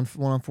 outside on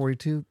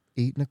 142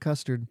 eating a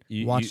custard.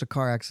 Watched You- a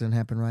car accident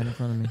happen right in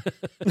front of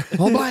me.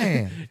 Oh,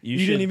 blam! You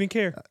should, didn't even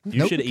care. You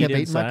Nope, should kept eat eating my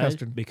inside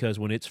custard. because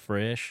when it's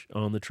fresh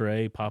on the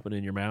tray, popping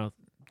in your mouth,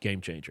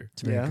 game changer.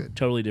 It's very Yeah. good.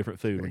 Totally different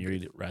food Very when you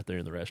eat it right there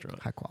in the restaurant.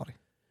 High quality.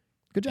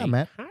 Good job,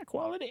 Matt. High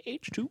quality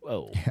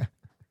H2O. Yeah.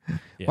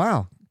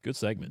 Wow. Good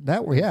segment.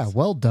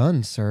 Well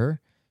done,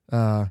 sir.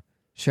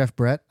 Chef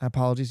Brett,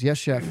 apologies. Yes,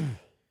 Chef.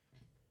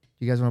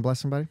 You guys want to bless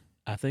somebody?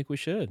 I think we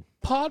should.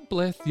 Pod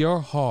bless your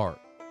heart.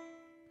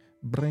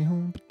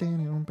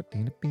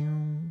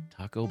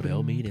 Taco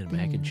Bell meat and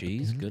mac and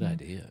cheese. Good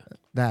idea.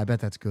 I bet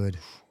that's good.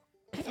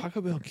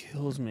 Taco Bell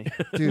kills me.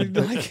 Dude,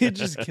 but, Like, it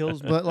just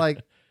kills me. but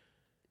like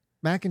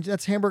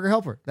that's hamburger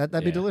helper. That'd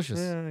be Yeah. delicious.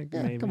 Yeah,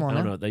 Yeah, maybe. come I on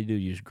don't now. know. They do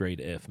use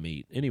grade F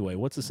meat. Anyway,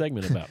 what's the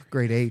segment about?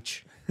 Grade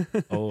H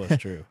Oh,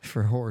 that's true.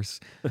 for horse.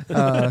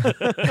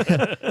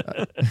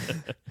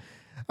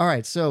 All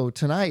right, so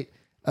tonight,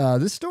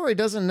 this story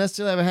doesn't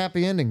necessarily have a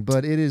happy ending,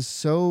 but it is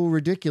so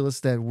ridiculous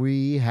that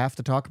we have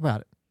to talk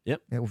about it.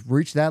 Yep. We've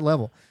reached that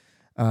level.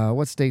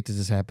 What state does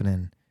this happen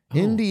in? Oh.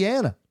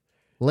 Indiana.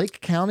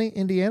 Lake County,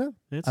 Indiana?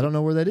 It's I don't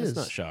know where that It's is.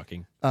 not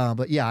shocking.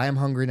 But yeah, I am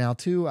hungry now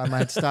too. I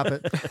might stop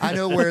at. I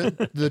know where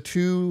the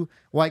two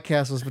White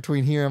Castles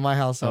between here and my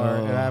house are,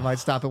 and I might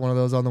stop at one of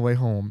those on the way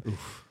home.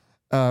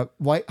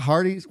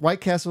 White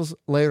Castles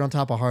layered on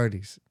top of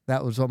Hardee's.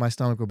 That was what my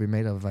stomach would be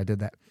made of if I did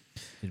that.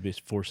 You'd be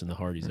forcing the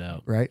Hardys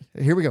out Right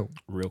here we go.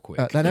 real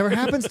quick. That never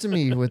happens to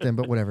me with them,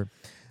 but whatever.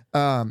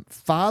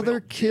 Father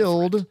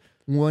killed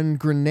when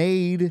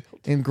grenade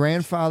in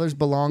grandfather's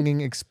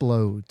belonging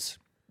explodes.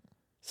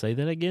 Say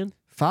that again.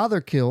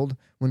 Father killed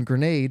when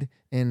grenade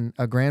in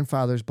a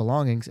grandfather's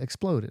belongings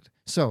exploded.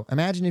 So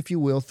imagine, if you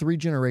will, 3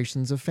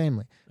 generations of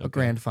family: a Okay.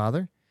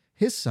 grandfather,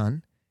 his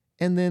son,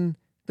 and then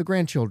the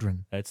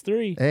grandchildren. That's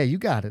 3. Hey, you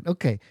got it.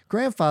 Okay,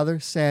 grandfather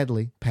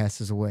sadly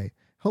passes away,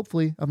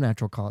 hopefully of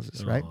natural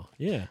causes, right? Oh,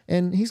 yeah.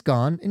 And he's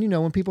gone. And you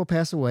know, when people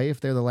pass away, if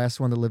they're the last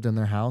one that lived in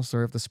their house,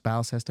 or if the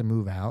spouse has to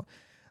move out,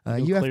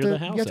 you have clear to the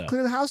house out.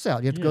 clear the house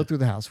out. You have to go Yeah. through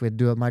the house. We had to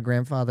do it with my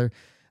grandfather.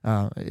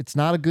 It's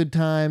not a good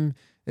time.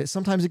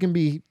 Sometimes it can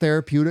be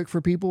therapeutic for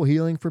people,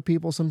 healing for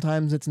people.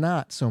 Sometimes it's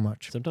not so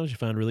much. Sometimes you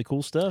find really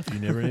cool stuff you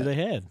never knew they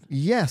had.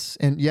 Yes.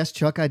 And yes,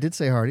 Chuck, I did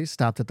say Hardee's.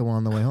 Stopped at the one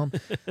on the way home.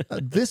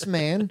 This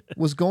man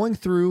was going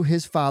through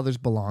his father's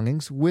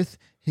belongings with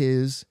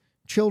his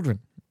children,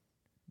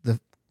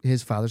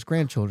 his father's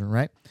grandchildren,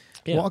 right?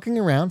 Yeah. Walking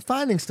around,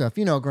 finding stuff.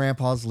 You know,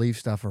 grandpas leave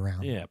stuff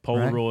around. Yeah,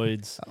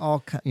 Polaroids, All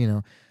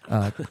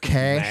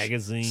cash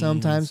magazines.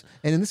 sometimes,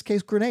 and in this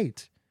case,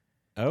 grenades.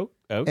 Oh,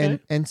 okay.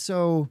 And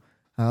so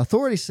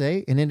authorities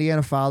say an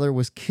Indiana father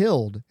was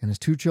killed and his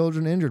 2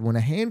 children injured when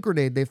a hand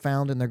grenade they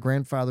found in their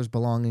grandfather's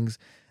belongings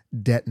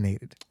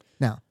detonated.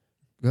 Now,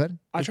 go ahead.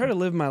 I try to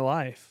live my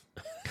life.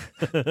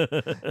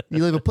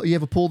 You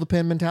have a pull the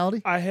pin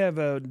mentality. I have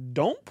a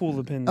don't pull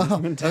the pin Oh,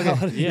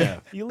 mentality. Yeah.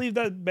 You leave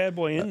that bad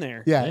boy in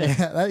there.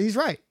 Yeah, he's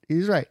right.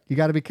 He's right. You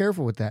got to be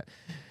careful with that.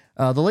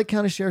 The Lake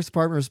County Sheriff's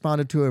Department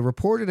responded to a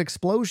reported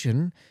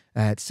explosion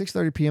at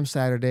 6:30 p.m.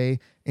 Saturday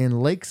in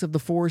Lakes of the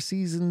Four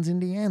Seasons,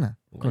 Indiana,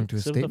 according to a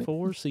Lakes of statement. the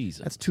Four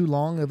Seasons. That's too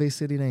long of a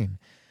city name.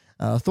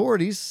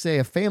 Authorities say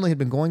a family had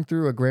been going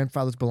through a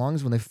grandfather's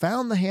belongings when they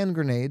found the hand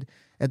grenade.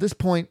 At this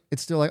point,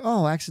 it's still like,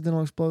 oh,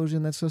 accidental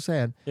explosion. That's so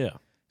sad. Yeah.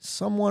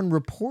 Someone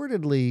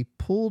reportedly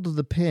pulled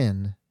the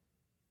pin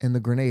and the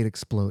grenade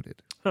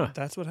exploded.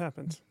 That's what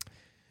happens.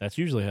 That's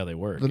usually how they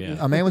work. Yeah.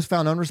 A man was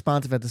found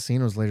unresponsive at the scene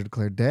and was later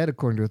declared dead.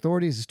 According to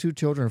authorities, his 2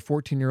 children, a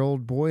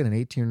 14-year-old boy and an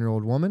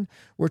 18-year-old woman,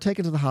 were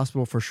taken to the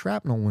hospital for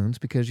shrapnel wounds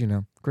because,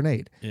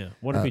 grenade. Yeah.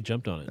 What if he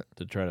jumped on it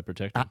to try to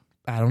protect him?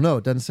 I don't know.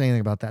 It doesn't say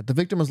anything about that. The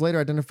victim was later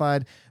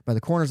identified by the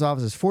coroner's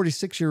office as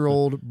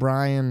 46-year-old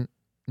Brian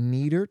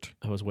Neidert.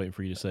 I was waiting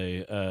for you to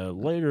say.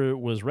 Later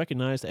was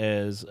recognized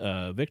as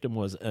victim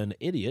was an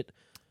idiot.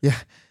 Yeah.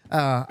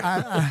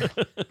 I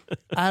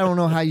don't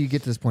know how you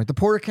get to this point. The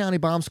Porter County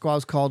Bomb Squad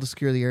was called to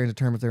secure the area and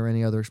determine if there were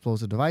any other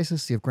explosive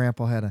devices, see if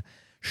Grandpa had a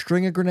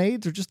string of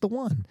grenades or just the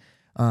one.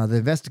 The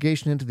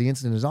investigation into the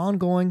incident is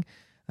ongoing.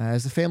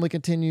 As the family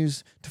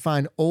continues to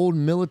find old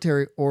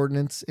military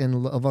ordnance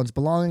in loved one's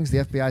belongings, the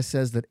FBI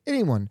says that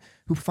anyone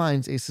who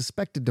finds a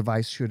suspected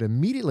device should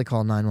immediately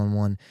call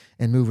 911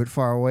 and move it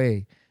far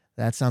away.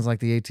 That sounds like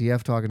the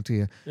ATF talking to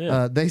you.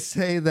 Yeah. They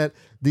say that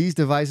these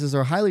devices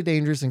are highly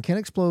dangerous and can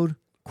explode,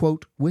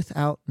 quote,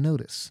 without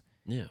notice.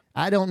 Yeah.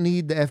 I don't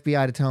need the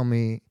FBI to tell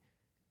me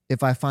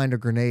if I find a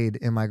grenade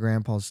in my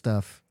grandpa's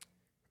stuff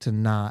to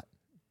not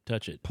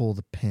Touch it. pull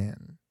the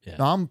pin. Yeah.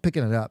 No, I'm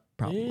picking it up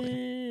probably.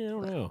 I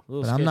don't know. A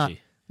little But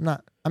sketchy. I'm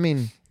not. I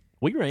mean,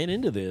 We ran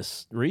into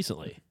this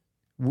recently.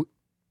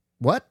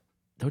 what?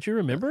 Don't you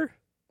remember?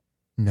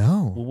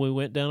 No. When we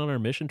went down on our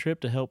mission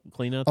trip to help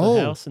clean out the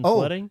house and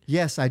flooding?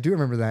 Yes, I do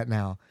remember that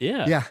now.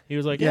 Yeah. Yeah. He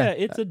was like, Yeah. yeah,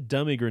 it's a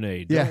dummy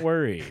grenade. Yeah. Don't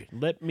worry.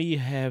 Let me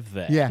have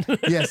that. Yeah.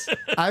 Yes,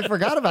 I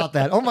forgot about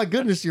that. Oh my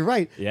goodness, you're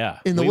right. Yeah.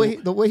 In the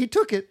way he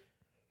took it,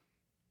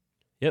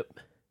 Yep.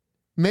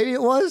 maybe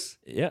it was.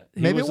 Yeah.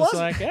 He Maybe was it just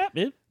wasn't. like,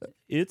 yeah,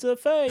 it's a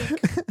fake.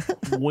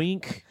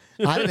 Wink.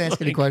 I didn't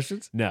ask any Wink.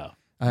 questions. No.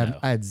 I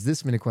had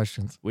this many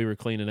questions. We were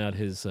cleaning out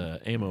his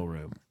ammo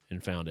room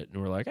and found it,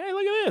 and we're like, "Hey,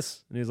 look at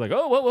this!" And he's like,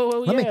 "Oh, whoa,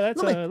 Let yeah,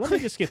 me- let me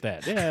just get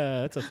that.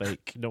 Yeah, that's a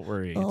fake. Don't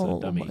worry, it's Oh a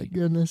dummy." my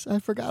goodness, I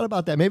forgot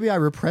about that. Maybe I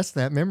repressed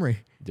that memory.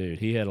 Dude,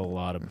 he had a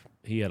lot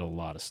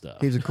of stuff.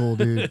 He's a cool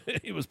dude.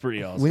 He was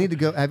pretty awesome. We need to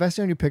go. Have I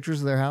shown you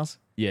pictures of their house?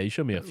 Yeah, you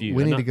showed me a few.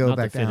 We need Not- to go not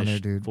the back down there,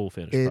 finished- dude. Full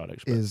finished It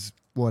products. But is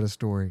what a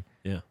story.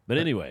 yeah, but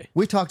anyway,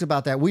 We talked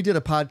about that. We did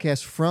a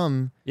podcast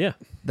from yeah,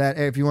 that.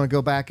 If you want to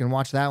go back and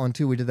watch that one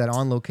too, we did that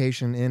on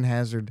location in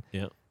Hazard.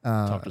 yeah.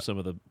 Uh, Talk to some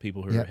of the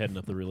people who are yep. heading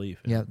up the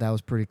relief. Yeah, that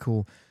was pretty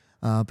cool.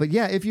 But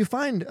yeah, if you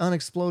find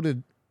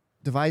unexploded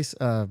device,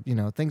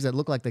 things that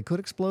look like they could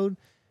explode,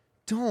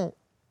 don't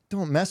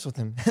mess with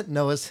them.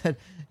 Noah said,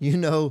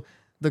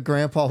 the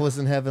grandpa was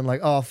in heaven, like,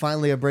 oh,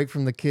 finally a break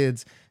from the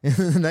kids. And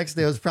the next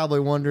day I was probably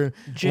wondering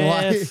why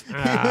Jeff. he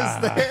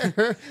was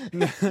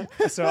there.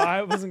 So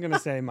I wasn't gonna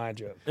say my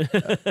joke,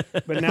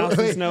 but now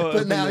since Noah, but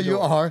opened now the you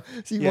door- are.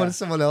 So you Yeah. wanted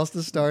someone else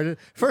to start it.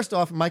 First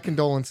off, my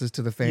condolences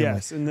to the family.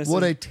 Yes, and this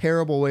what is- a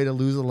terrible way to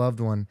lose a loved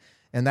one,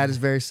 and that is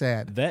very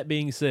sad. That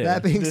being said,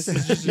 That being This said,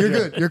 is just a you're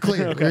joke. good. You're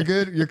clear. Okay. You're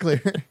good. You're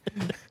clear.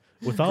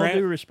 with all Grant-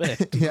 due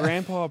respect, Yeah.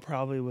 Grandpa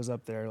probably was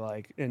up there,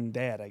 like, and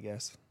Dad, I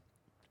guess.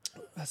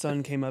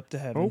 Son came up to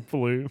heaven.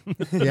 hopefully,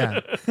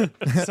 Yeah.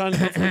 Son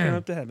hopefully came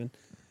up to heaven,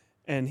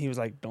 and he was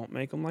like, "Don't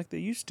make them like they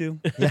used to."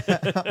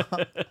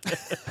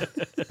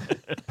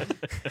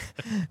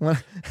 When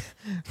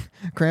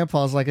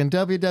Grandpa's like, in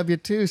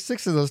WW2,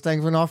 6 of those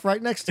things went off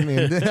right next to me,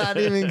 and I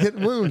didn't even get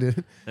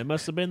wounded. that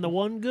must have been the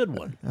one good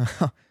one.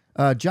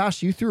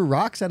 Josh, you threw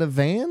rocks at a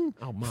van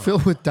Oh my!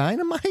 filled with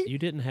dynamite? You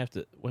didn't have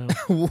to. Well,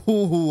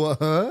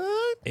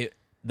 What?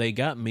 they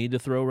got me to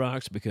throw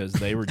rocks because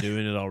they were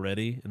doing it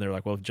already, and they're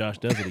like, "Well, if Josh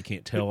does it, he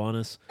can't tell on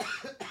us."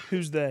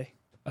 Who's they?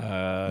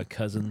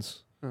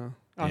 Cousins. Oh,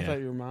 I Yeah. thought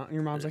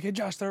your mom's like, "Hey,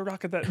 Josh, throw a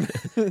rock at that."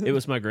 It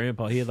was my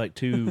grandpa. He had like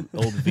 2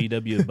 old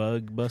VW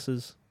Bug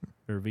buses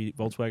or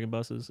Volkswagen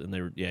buses, and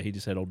they were he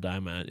just had old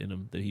dynamite in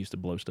them that he used to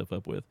blow stuff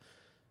up with.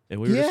 And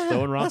we were Yeah, just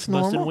throwing rocks, that's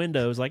busting normal.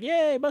 windows, like,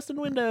 "Yay, busting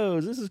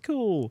windows! This is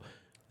cool."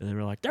 And they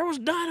were like, "There was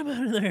dynamite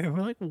in there."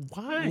 We're like,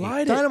 "Why?"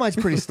 Light it. Dynamite's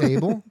pretty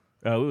stable.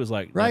 Oh, it was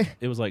like Right?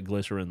 it was like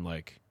glycerin.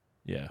 Like,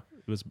 yeah,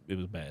 it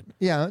was bad.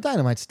 Yeah,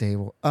 dynamite's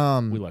stable. We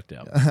lucked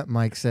out.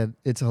 Mike said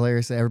it's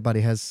hilarious that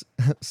everybody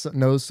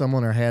knows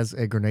someone or has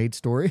a grenade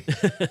story.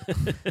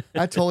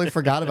 I totally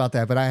forgot about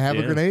that, but I have a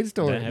Yeah, grenade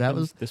story. That happened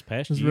was this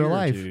past was year real or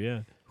life. two,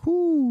 yeah.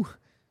 whoo.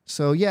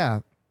 So yeah,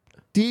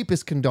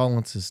 deepest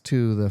condolences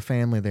to the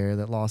family there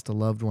that lost a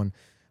loved one.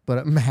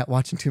 But Matt,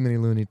 watching too many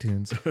Looney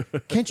Tunes.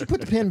 Can't you put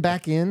the pin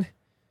back in?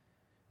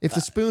 If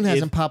the spoon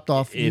hasn't popped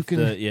off, you can.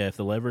 If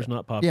the lever's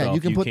not popped Yeah, off,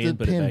 you can put the it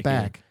pin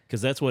back.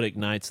 because that's what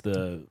ignites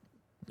the.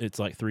 It's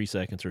like 3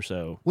 seconds or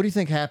so. What do you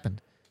think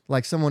happened?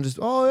 Like someone just,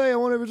 oh hey, I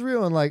wonder if it's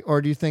real, and like,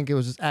 or do you think it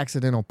was just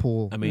accidental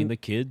pull? I mean, the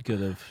kid could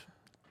have,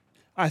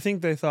 I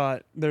think they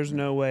thought there's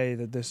no way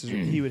that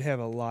he would have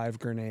a live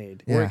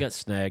grenade. or Yeah. it got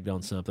snagged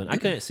on something. I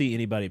couldn't see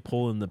anybody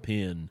pulling the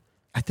pin.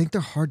 I think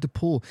they're hard to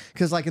pull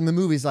because, like in the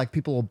movies, like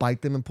people will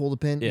bite them and pull the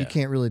pin. Yeah. You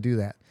can't really do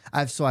that.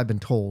 I've been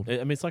told. I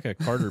mean, it's like a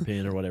Carter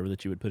pin or whatever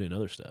that you would put in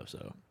other stuff.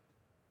 So,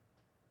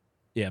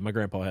 yeah, my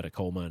grandpa had a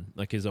coal mine,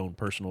 like his own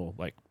personal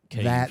like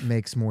cave. That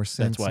makes more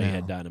sense. That's why now. he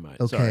had dynamite.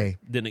 Okay. Sorry,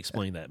 didn't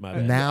explain that. My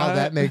bad. Now I-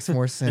 that makes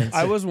more sense.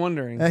 I was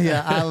wondering.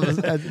 Yeah, I was.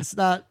 It's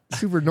not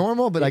super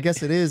normal, but I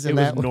guess it is. it In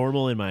was that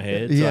normal in my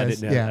head, so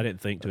Yes, I yeah.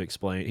 didn't think to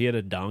explain. He had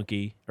a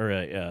donkey or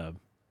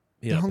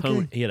he had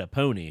Donkey? he had a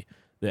pony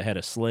that had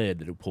a sled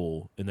that would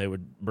pull, and they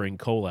would bring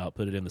coal out,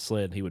 put it in the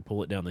sled, and he would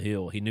pull it down the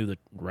hill. He knew the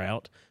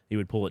route. He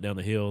would pull it down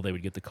the hill. They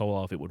would get the coal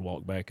off. It would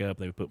walk back up.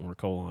 They would put more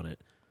coal on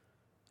it.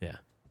 Yeah.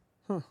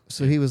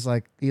 so he was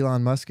like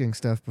Elon Musking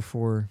stuff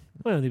before.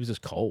 Well, it was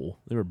just coal.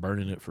 They were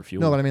burning it for fuel.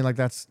 No, but I mean like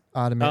that's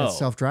automated Oh.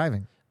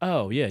 self-driving.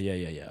 Oh yeah,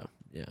 yeah.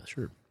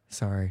 Sure.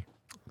 Sorry,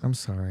 I'm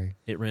sorry.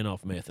 It ran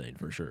off methane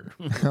for sure.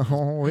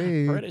 Oh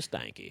wait, Pretty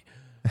stanky.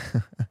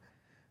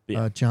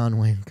 Yeah. John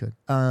Wayne could.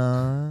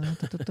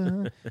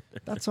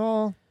 That's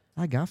all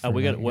I got for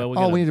we you. got- well, we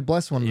oh, gotta- we need to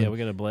bless one of Yeah, them. we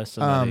got to bless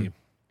somebody.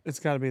 It's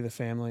got to be the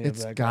family. It's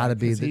of that gotta guy,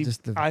 be 'cause the- he-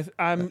 just the-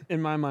 I'm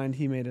in my mind.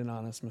 He made an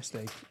honest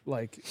mistake.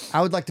 Like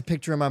I would like to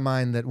picture in my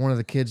mind that one of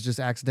the kids just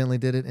accidentally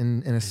did it,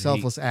 and in a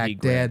selfless he act,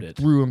 grabbed Dad it.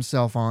 threw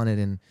himself on it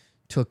and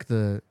took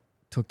the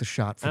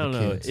shot for I don't the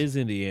know. kids. It's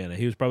Indiana.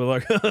 He was probably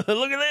like,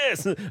 "Look at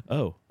this."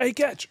 Oh, hey,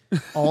 catch.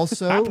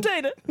 Also, hot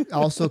potato.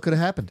 also could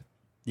have happened.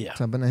 Yeah.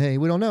 Something. Hey,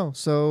 we don't know.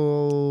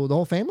 So the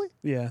whole family.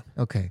 Yeah.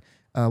 Okay.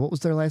 What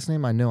was their last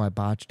name? I know I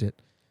botched it.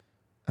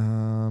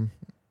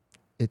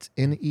 It's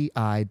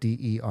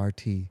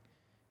Neidert.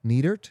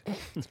 Neidert.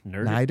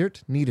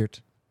 Nerd.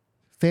 Neidert.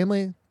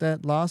 Family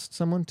that lost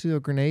someone to a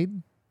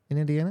grenade in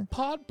Indiana.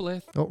 Pod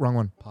bless. Oh, wrong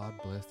one. Pod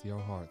bless your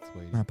heart,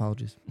 sweetie. My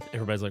apologies.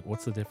 Everybody's like,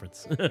 "What's the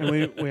difference?" And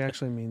we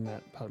actually mean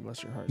that. God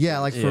bless your heart. Yeah,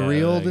 like for Yeah,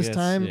 real I this guess,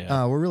 time.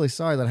 yeah. We're really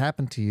sorry that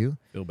happened to you.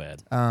 Feel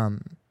bad.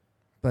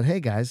 But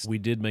hey, guys, We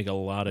did make a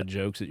lot of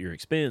jokes at your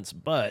expense,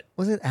 but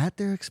was it at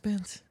their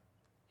expense?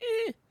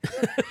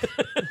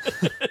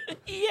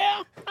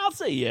 Yeah, I'll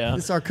say yeah.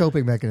 It's our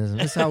coping mechanism.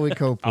 It's how we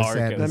cope with Our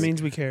sadness. That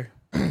means we care.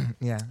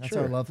 Yeah, that's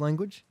Sure. our love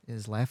language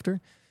is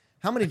laughter.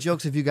 How many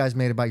jokes have you guys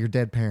made about your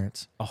dead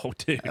parents? Oh,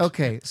 dude.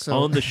 Okay, so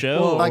On the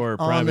show like or on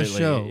privately? the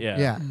show,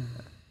 Yeah.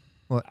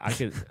 What?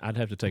 I'd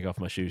have to take off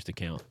my shoes to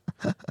count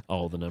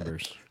all the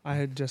numbers. I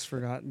had just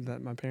forgotten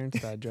that my parents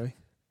died, Joey.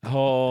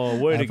 Oh,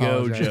 way I to go,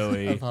 apologize. I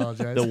Joey.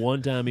 apologize. The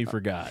one time he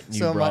forgot, you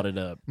So brought it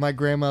up. My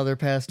grandmother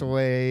passed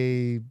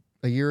away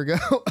a year ago,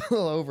 a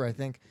little over, I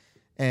think.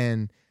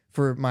 And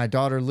for my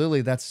daughter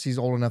Lily, she's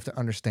old enough to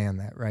understand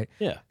that, right?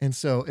 Yeah. And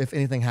so if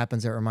anything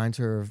happens that reminds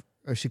her of,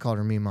 or she called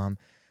her me mom,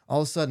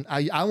 all of a sudden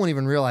I won't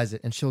even realize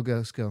it, and she'll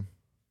go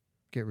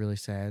get really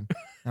sad. And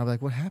I'll be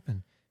like, "What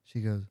happened?"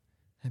 She goes,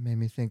 "That made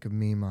me think of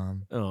me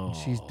mom. Oh, And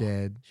she's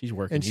dead." She's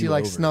working And you she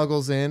like over.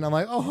 snuggles in. I'm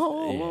like,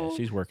 "Oh." Yeah,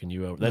 she's working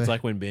you over. That's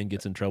like when Ben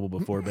gets in trouble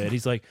before bed.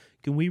 He's like,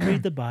 "Can we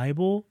read the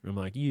Bible?" I'm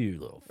like, "You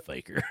little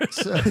faker."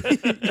 So,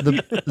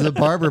 the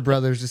Barber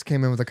brothers just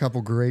came in with a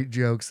couple great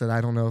jokes that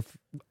I don't know if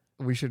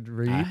we should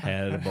read. I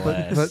had a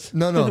blast. But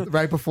no,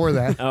 right before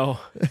that, oh,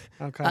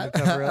 I'll kind of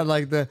cover I up.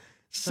 like the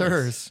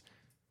sirs.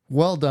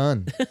 Well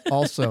done.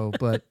 Also,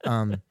 but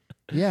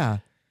yeah,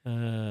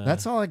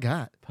 that's all I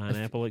got.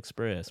 Pineapple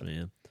Express,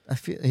 man. I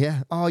feel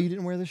Oh, you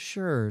didn't wear the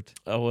shirt.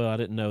 Oh well, I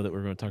didn't know that we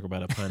were going to talk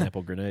about a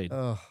pineapple grenade.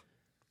 Oh,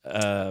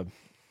 Uh,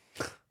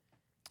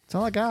 that's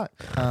all I got.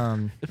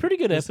 a pretty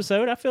good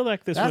episode. I feel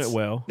like this went That's-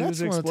 well. It was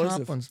That's one of the top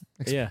explosive. ones.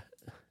 Yeah,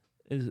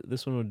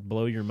 this one would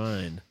blow your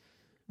mind.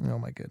 Oh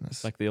my goodness.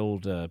 It's like the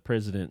old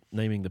president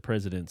naming the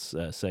presidents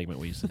segment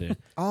we used to do,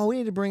 Oh, we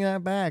need to bring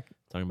that back.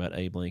 talking about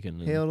Abe Lincoln.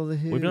 And Hail to the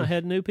hill. we've not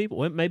had new people.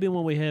 Well, maybe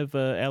when we have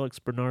Alex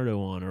Bernardo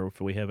on, or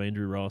if we have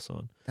Andrew Ross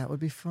on. That would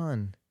be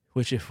fun.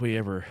 Which, if we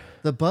ever,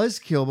 The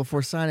buzzkill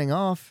before signing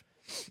off.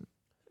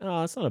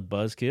 oh, it's not a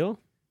buzzkill.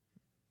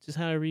 Just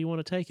however you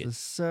want to take The it.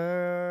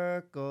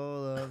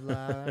 circle of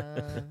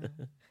life.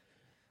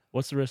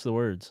 What's the rest of the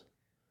words?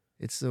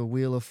 It's the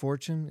wheel of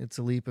fortune. It's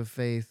a leap of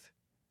faith.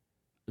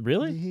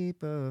 Really?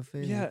 Leap of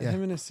faith. Yeah,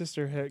 him and his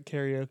sister had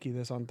karaoke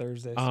this on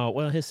Thursdays. Oh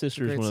well, his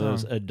sister's great one of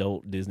those song.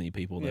 adult Disney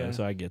people, though, Yeah.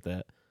 so I get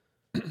that.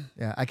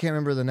 Yeah, I can't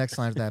remember the next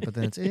line of that, but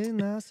then it's in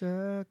the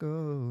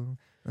circle.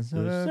 The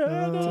circle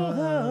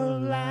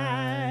of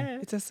life.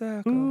 It's a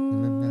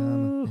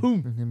circle.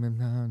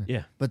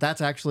 Yeah. But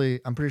that's actually,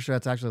 I'm pretty sure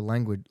that's actually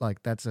language.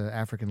 Like, that's an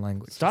African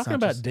language. It's Talking not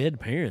about just- dead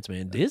parents,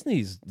 man.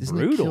 Disney's Disney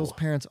brutal. kills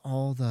parents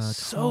all the time.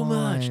 So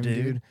much,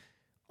 dude.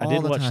 I All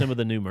did the watch time. some of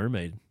the new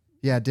Mermaid.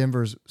 Yeah,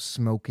 Denver's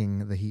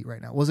smoking the heat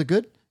right now. Was it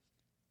good?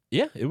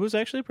 Yeah, it was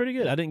actually pretty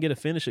good. I didn't get to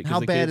finish it. 'Cause How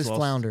the bad kids is lost-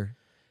 Flounder?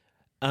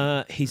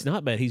 He's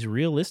not bad. He's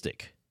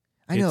realistic.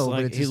 I know, It's but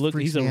like, it just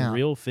freaks he's me a out.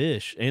 real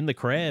fish, and the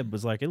crab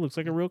was like, it looks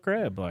like a real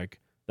crab. Like,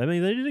 I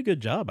mean, they did a good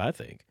job, I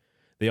think.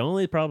 The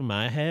only problem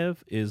I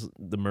have is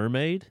the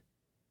mermaid.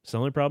 It's the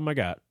only problem I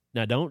got.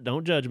 Now,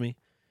 don't judge me.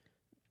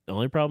 The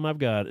only problem I've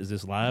got is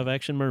this live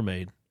action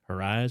mermaid. Her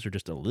eyes are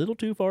just a little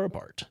too far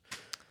apart.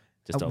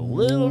 Just a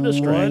little What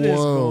distracted. is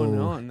Whoa. going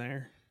on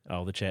there?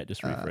 Oh, the chat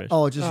just refreshed.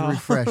 Oh, it just Oh.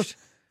 refreshed.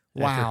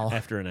 Wow.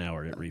 After an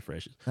hour, it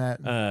refreshes.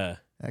 That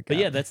But got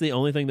yeah, me. that's the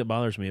only thing that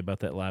bothers me about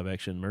that live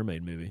action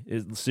mermaid movie.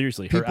 Is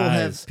seriously, her people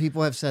eyes.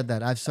 people have said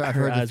that. I've her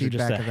heard the eyes are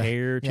just feedback a of that.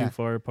 hair Yeah. too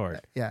far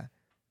apart. Yeah.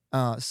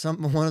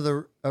 One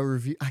of a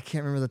review, I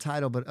can't remember the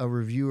title, but a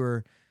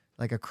reviewer,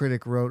 like a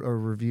critic, wrote a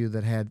review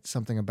that had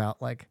something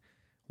about like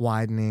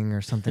widening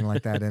or something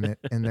like that in it,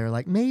 and they're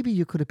like, maybe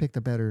you could have picked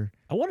a better.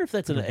 I wonder if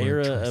that's an Good word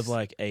era choice. of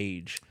like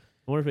age.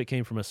 I wonder if it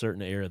came from a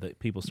certain era that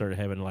people started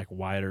having like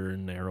wider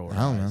and narrower I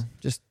don't know, eyes.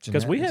 just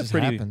Because we it have just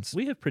pretty happens.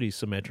 we have pretty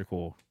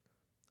symmetrical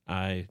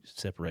eye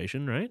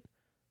separation, right?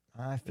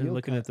 I You're feel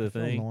looking at the I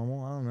feel thing.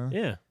 normal. I don't know.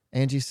 Yeah.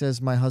 Angie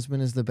says my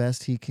husband is the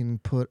best. He can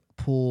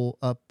pull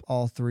up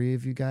all three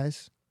of you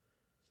guys.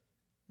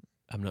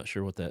 I'm not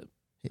sure what that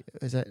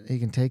Is that he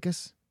can take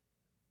us?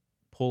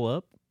 pull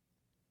up.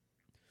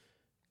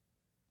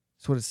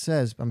 That's what it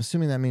says. I'm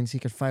assuming that means he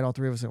could fight all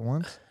three of us at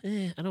once.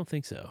 I don't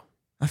think so.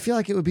 I feel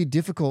like it would be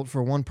difficult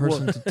for one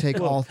person to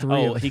take all three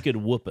Oh, of us. he could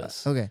whoop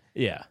us. Okay.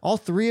 Yeah. All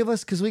three of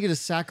us? Because we could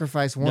just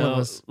sacrifice one no, of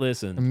us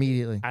listen.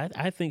 immediately.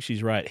 I think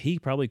she's right. He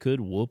probably could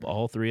whoop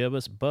all three of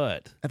us,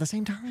 but At the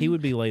same time? he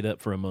would be laid up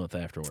for a month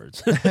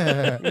afterwards.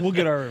 We'll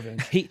get our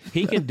revenge.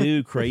 he can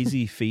do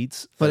crazy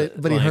feats, but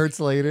he like-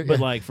 hurts later. But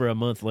Yeah. like for a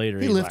month later,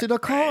 He he's lifted like,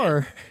 a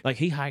car. like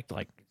he hiked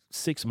like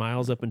 6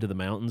 miles up into the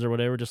mountains or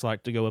whatever, just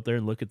like to go up there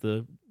and look at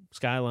the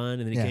skyline,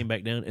 and then he Yeah. came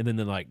back down, and then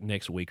like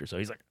next week or so,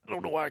 he's like, I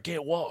don't know why I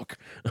can't walk.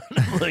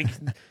 I'm like,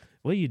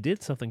 well, you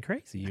did something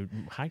crazy. You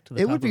hiked to the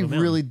It top would of be a mountain.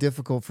 really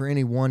difficult for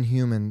any one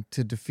human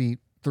to defeat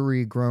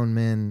three grown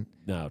men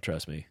No,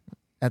 trust me,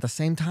 at the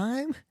same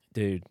time.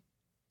 dude.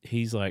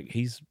 He's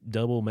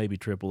double, maybe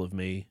triple of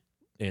me,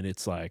 and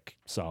it's like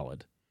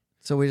solid.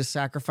 So we just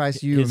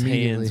sacrifice you his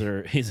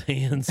immediately. his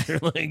hands are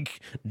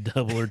like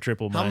double or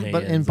triple my hands.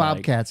 But in like-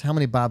 Bobcats, how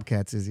many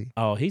Bobcats is he?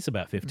 oh, he's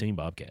about 15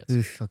 bobcats.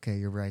 Oof, okay,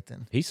 you're right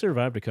then. He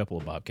survived a couple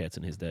of bobcats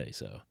in his day,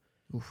 so.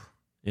 Oof.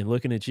 And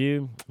looking at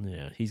you,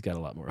 yeah, he's got a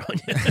lot more on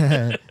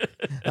you.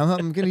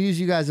 I'm going to use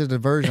you guys as a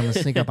diversion. I'm going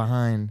to sneak up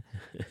behind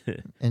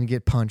and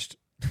get punched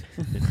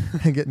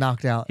and get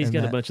knocked out. He's and got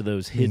a that bunch of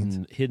those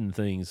means- hidden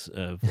things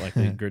of like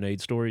the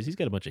grenade stories. He's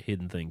got a bunch of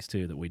hidden things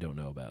too that we don't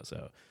know about.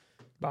 So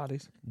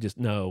Bodies. just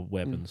no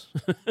weapons.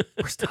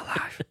 We're still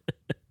alive.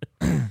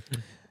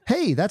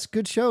 Hey, that's a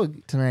good show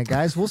tonight,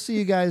 guys. We'll see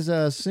you guys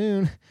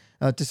soon.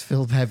 Just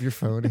Phil, have your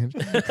phone in.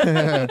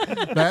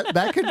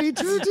 that could be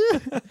true too.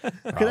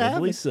 Probably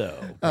happen.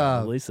 so.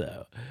 Probably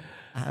so.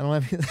 I don't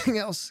have anything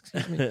else.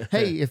 Excuse me.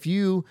 Hey, if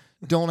you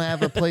don't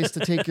have a place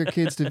to take your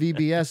kids to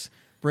VBS,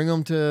 bring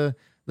them to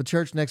the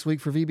church next week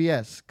for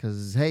VBS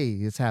because hey,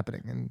 it's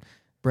happening. And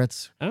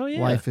Brett's Oh yeah.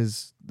 wife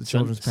is the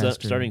children's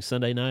pastor. Starting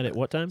Sunday night at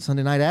what time?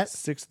 Sunday night at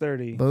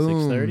 6:30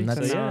 boom. 6:30? That's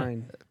to yeah.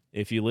 9.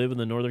 If you live in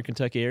the Northern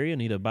Kentucky area,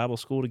 need a Bible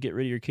school to get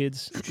rid of your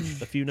kids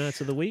a few nights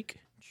of the week,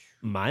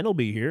 mine will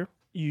be here.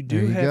 You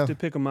There do you have go. to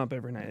pick them up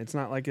every night. It's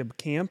not like a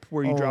camp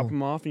where you drop Oh,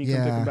 them off and you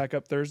come pick yeah. them back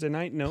up Thursday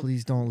night. No,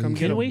 Please don't Come leave.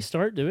 get Can 'em. we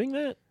start doing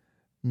that?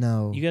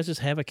 No. You guys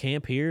just have a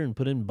camp here and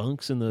put in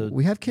bunks in the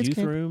We have kids youth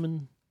camp. room,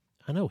 and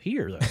I know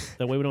here though.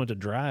 That way we don't have to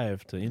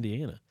drive to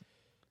Indiana.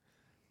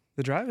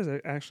 the drive is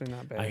actually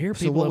not bad. I hear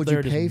So people what up would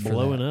you there pay just for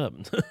blowing up.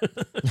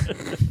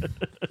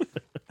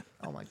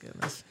 Oh my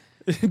goodness.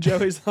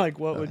 Joey's like,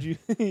 "What would you?"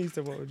 He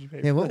said, "What would you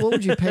pay?" Yeah, what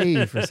would you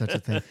pay for such a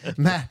thing?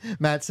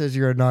 Matt says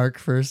you're a narc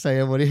for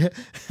saying what he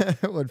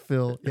what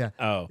Phil. Yeah.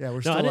 Oh, Yeah, we're no,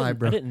 still I didn't, alive,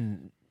 bro. I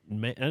didn't.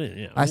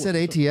 Yeah. I said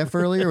ATF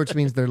earlier, which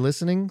means they're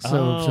listening,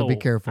 so be Oh,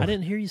 careful. I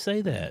didn't hear you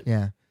say that.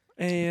 Yeah.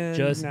 And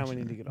Just now we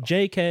need to get off.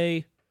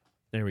 JK.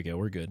 There we go.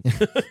 We're good.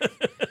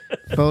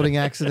 Boating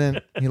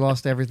accident. He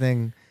lost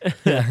everything.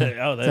 Yeah.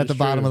 Oh, It's at the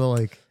bottom of the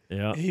lake.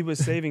 Yeah. He was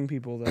saving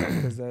people though,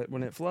 because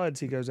when it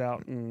floods, he goes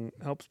out and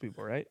helps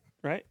people. Right?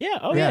 Right? Yeah.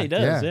 Oh, yeah. He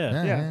does.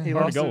 Yeah. Yeah. He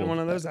Heart of lost it in gold. one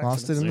of those Lost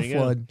it accidents. in There the you go.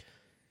 flood.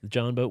 The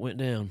John boat went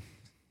down.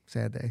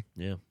 Sad day.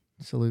 Yeah.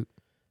 Salute.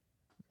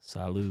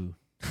 Salud.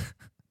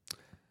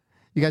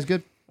 You guys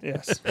good?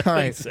 Yes. All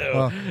right.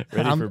 So,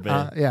 ready I'm, for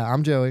bed. yeah,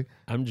 I'm Joey.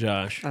 I'm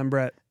Josh. I'm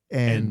Brett.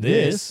 And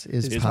this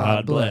is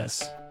Pod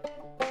Bless.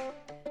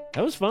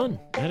 That was fun.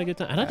 I had a good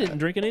time. And I didn't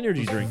drink an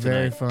energy drink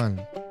Very tonight.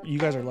 fun. You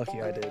guys are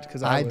lucky I did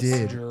because I I was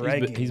did.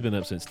 dragging. He's been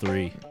up since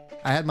 3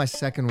 I had my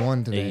second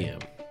one today. a.m.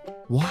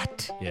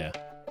 What? Yeah.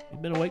 He's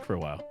been awake for a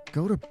while.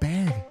 Go to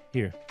bed.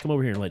 Here, come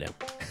over here and lay down.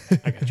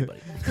 I got you, buddy.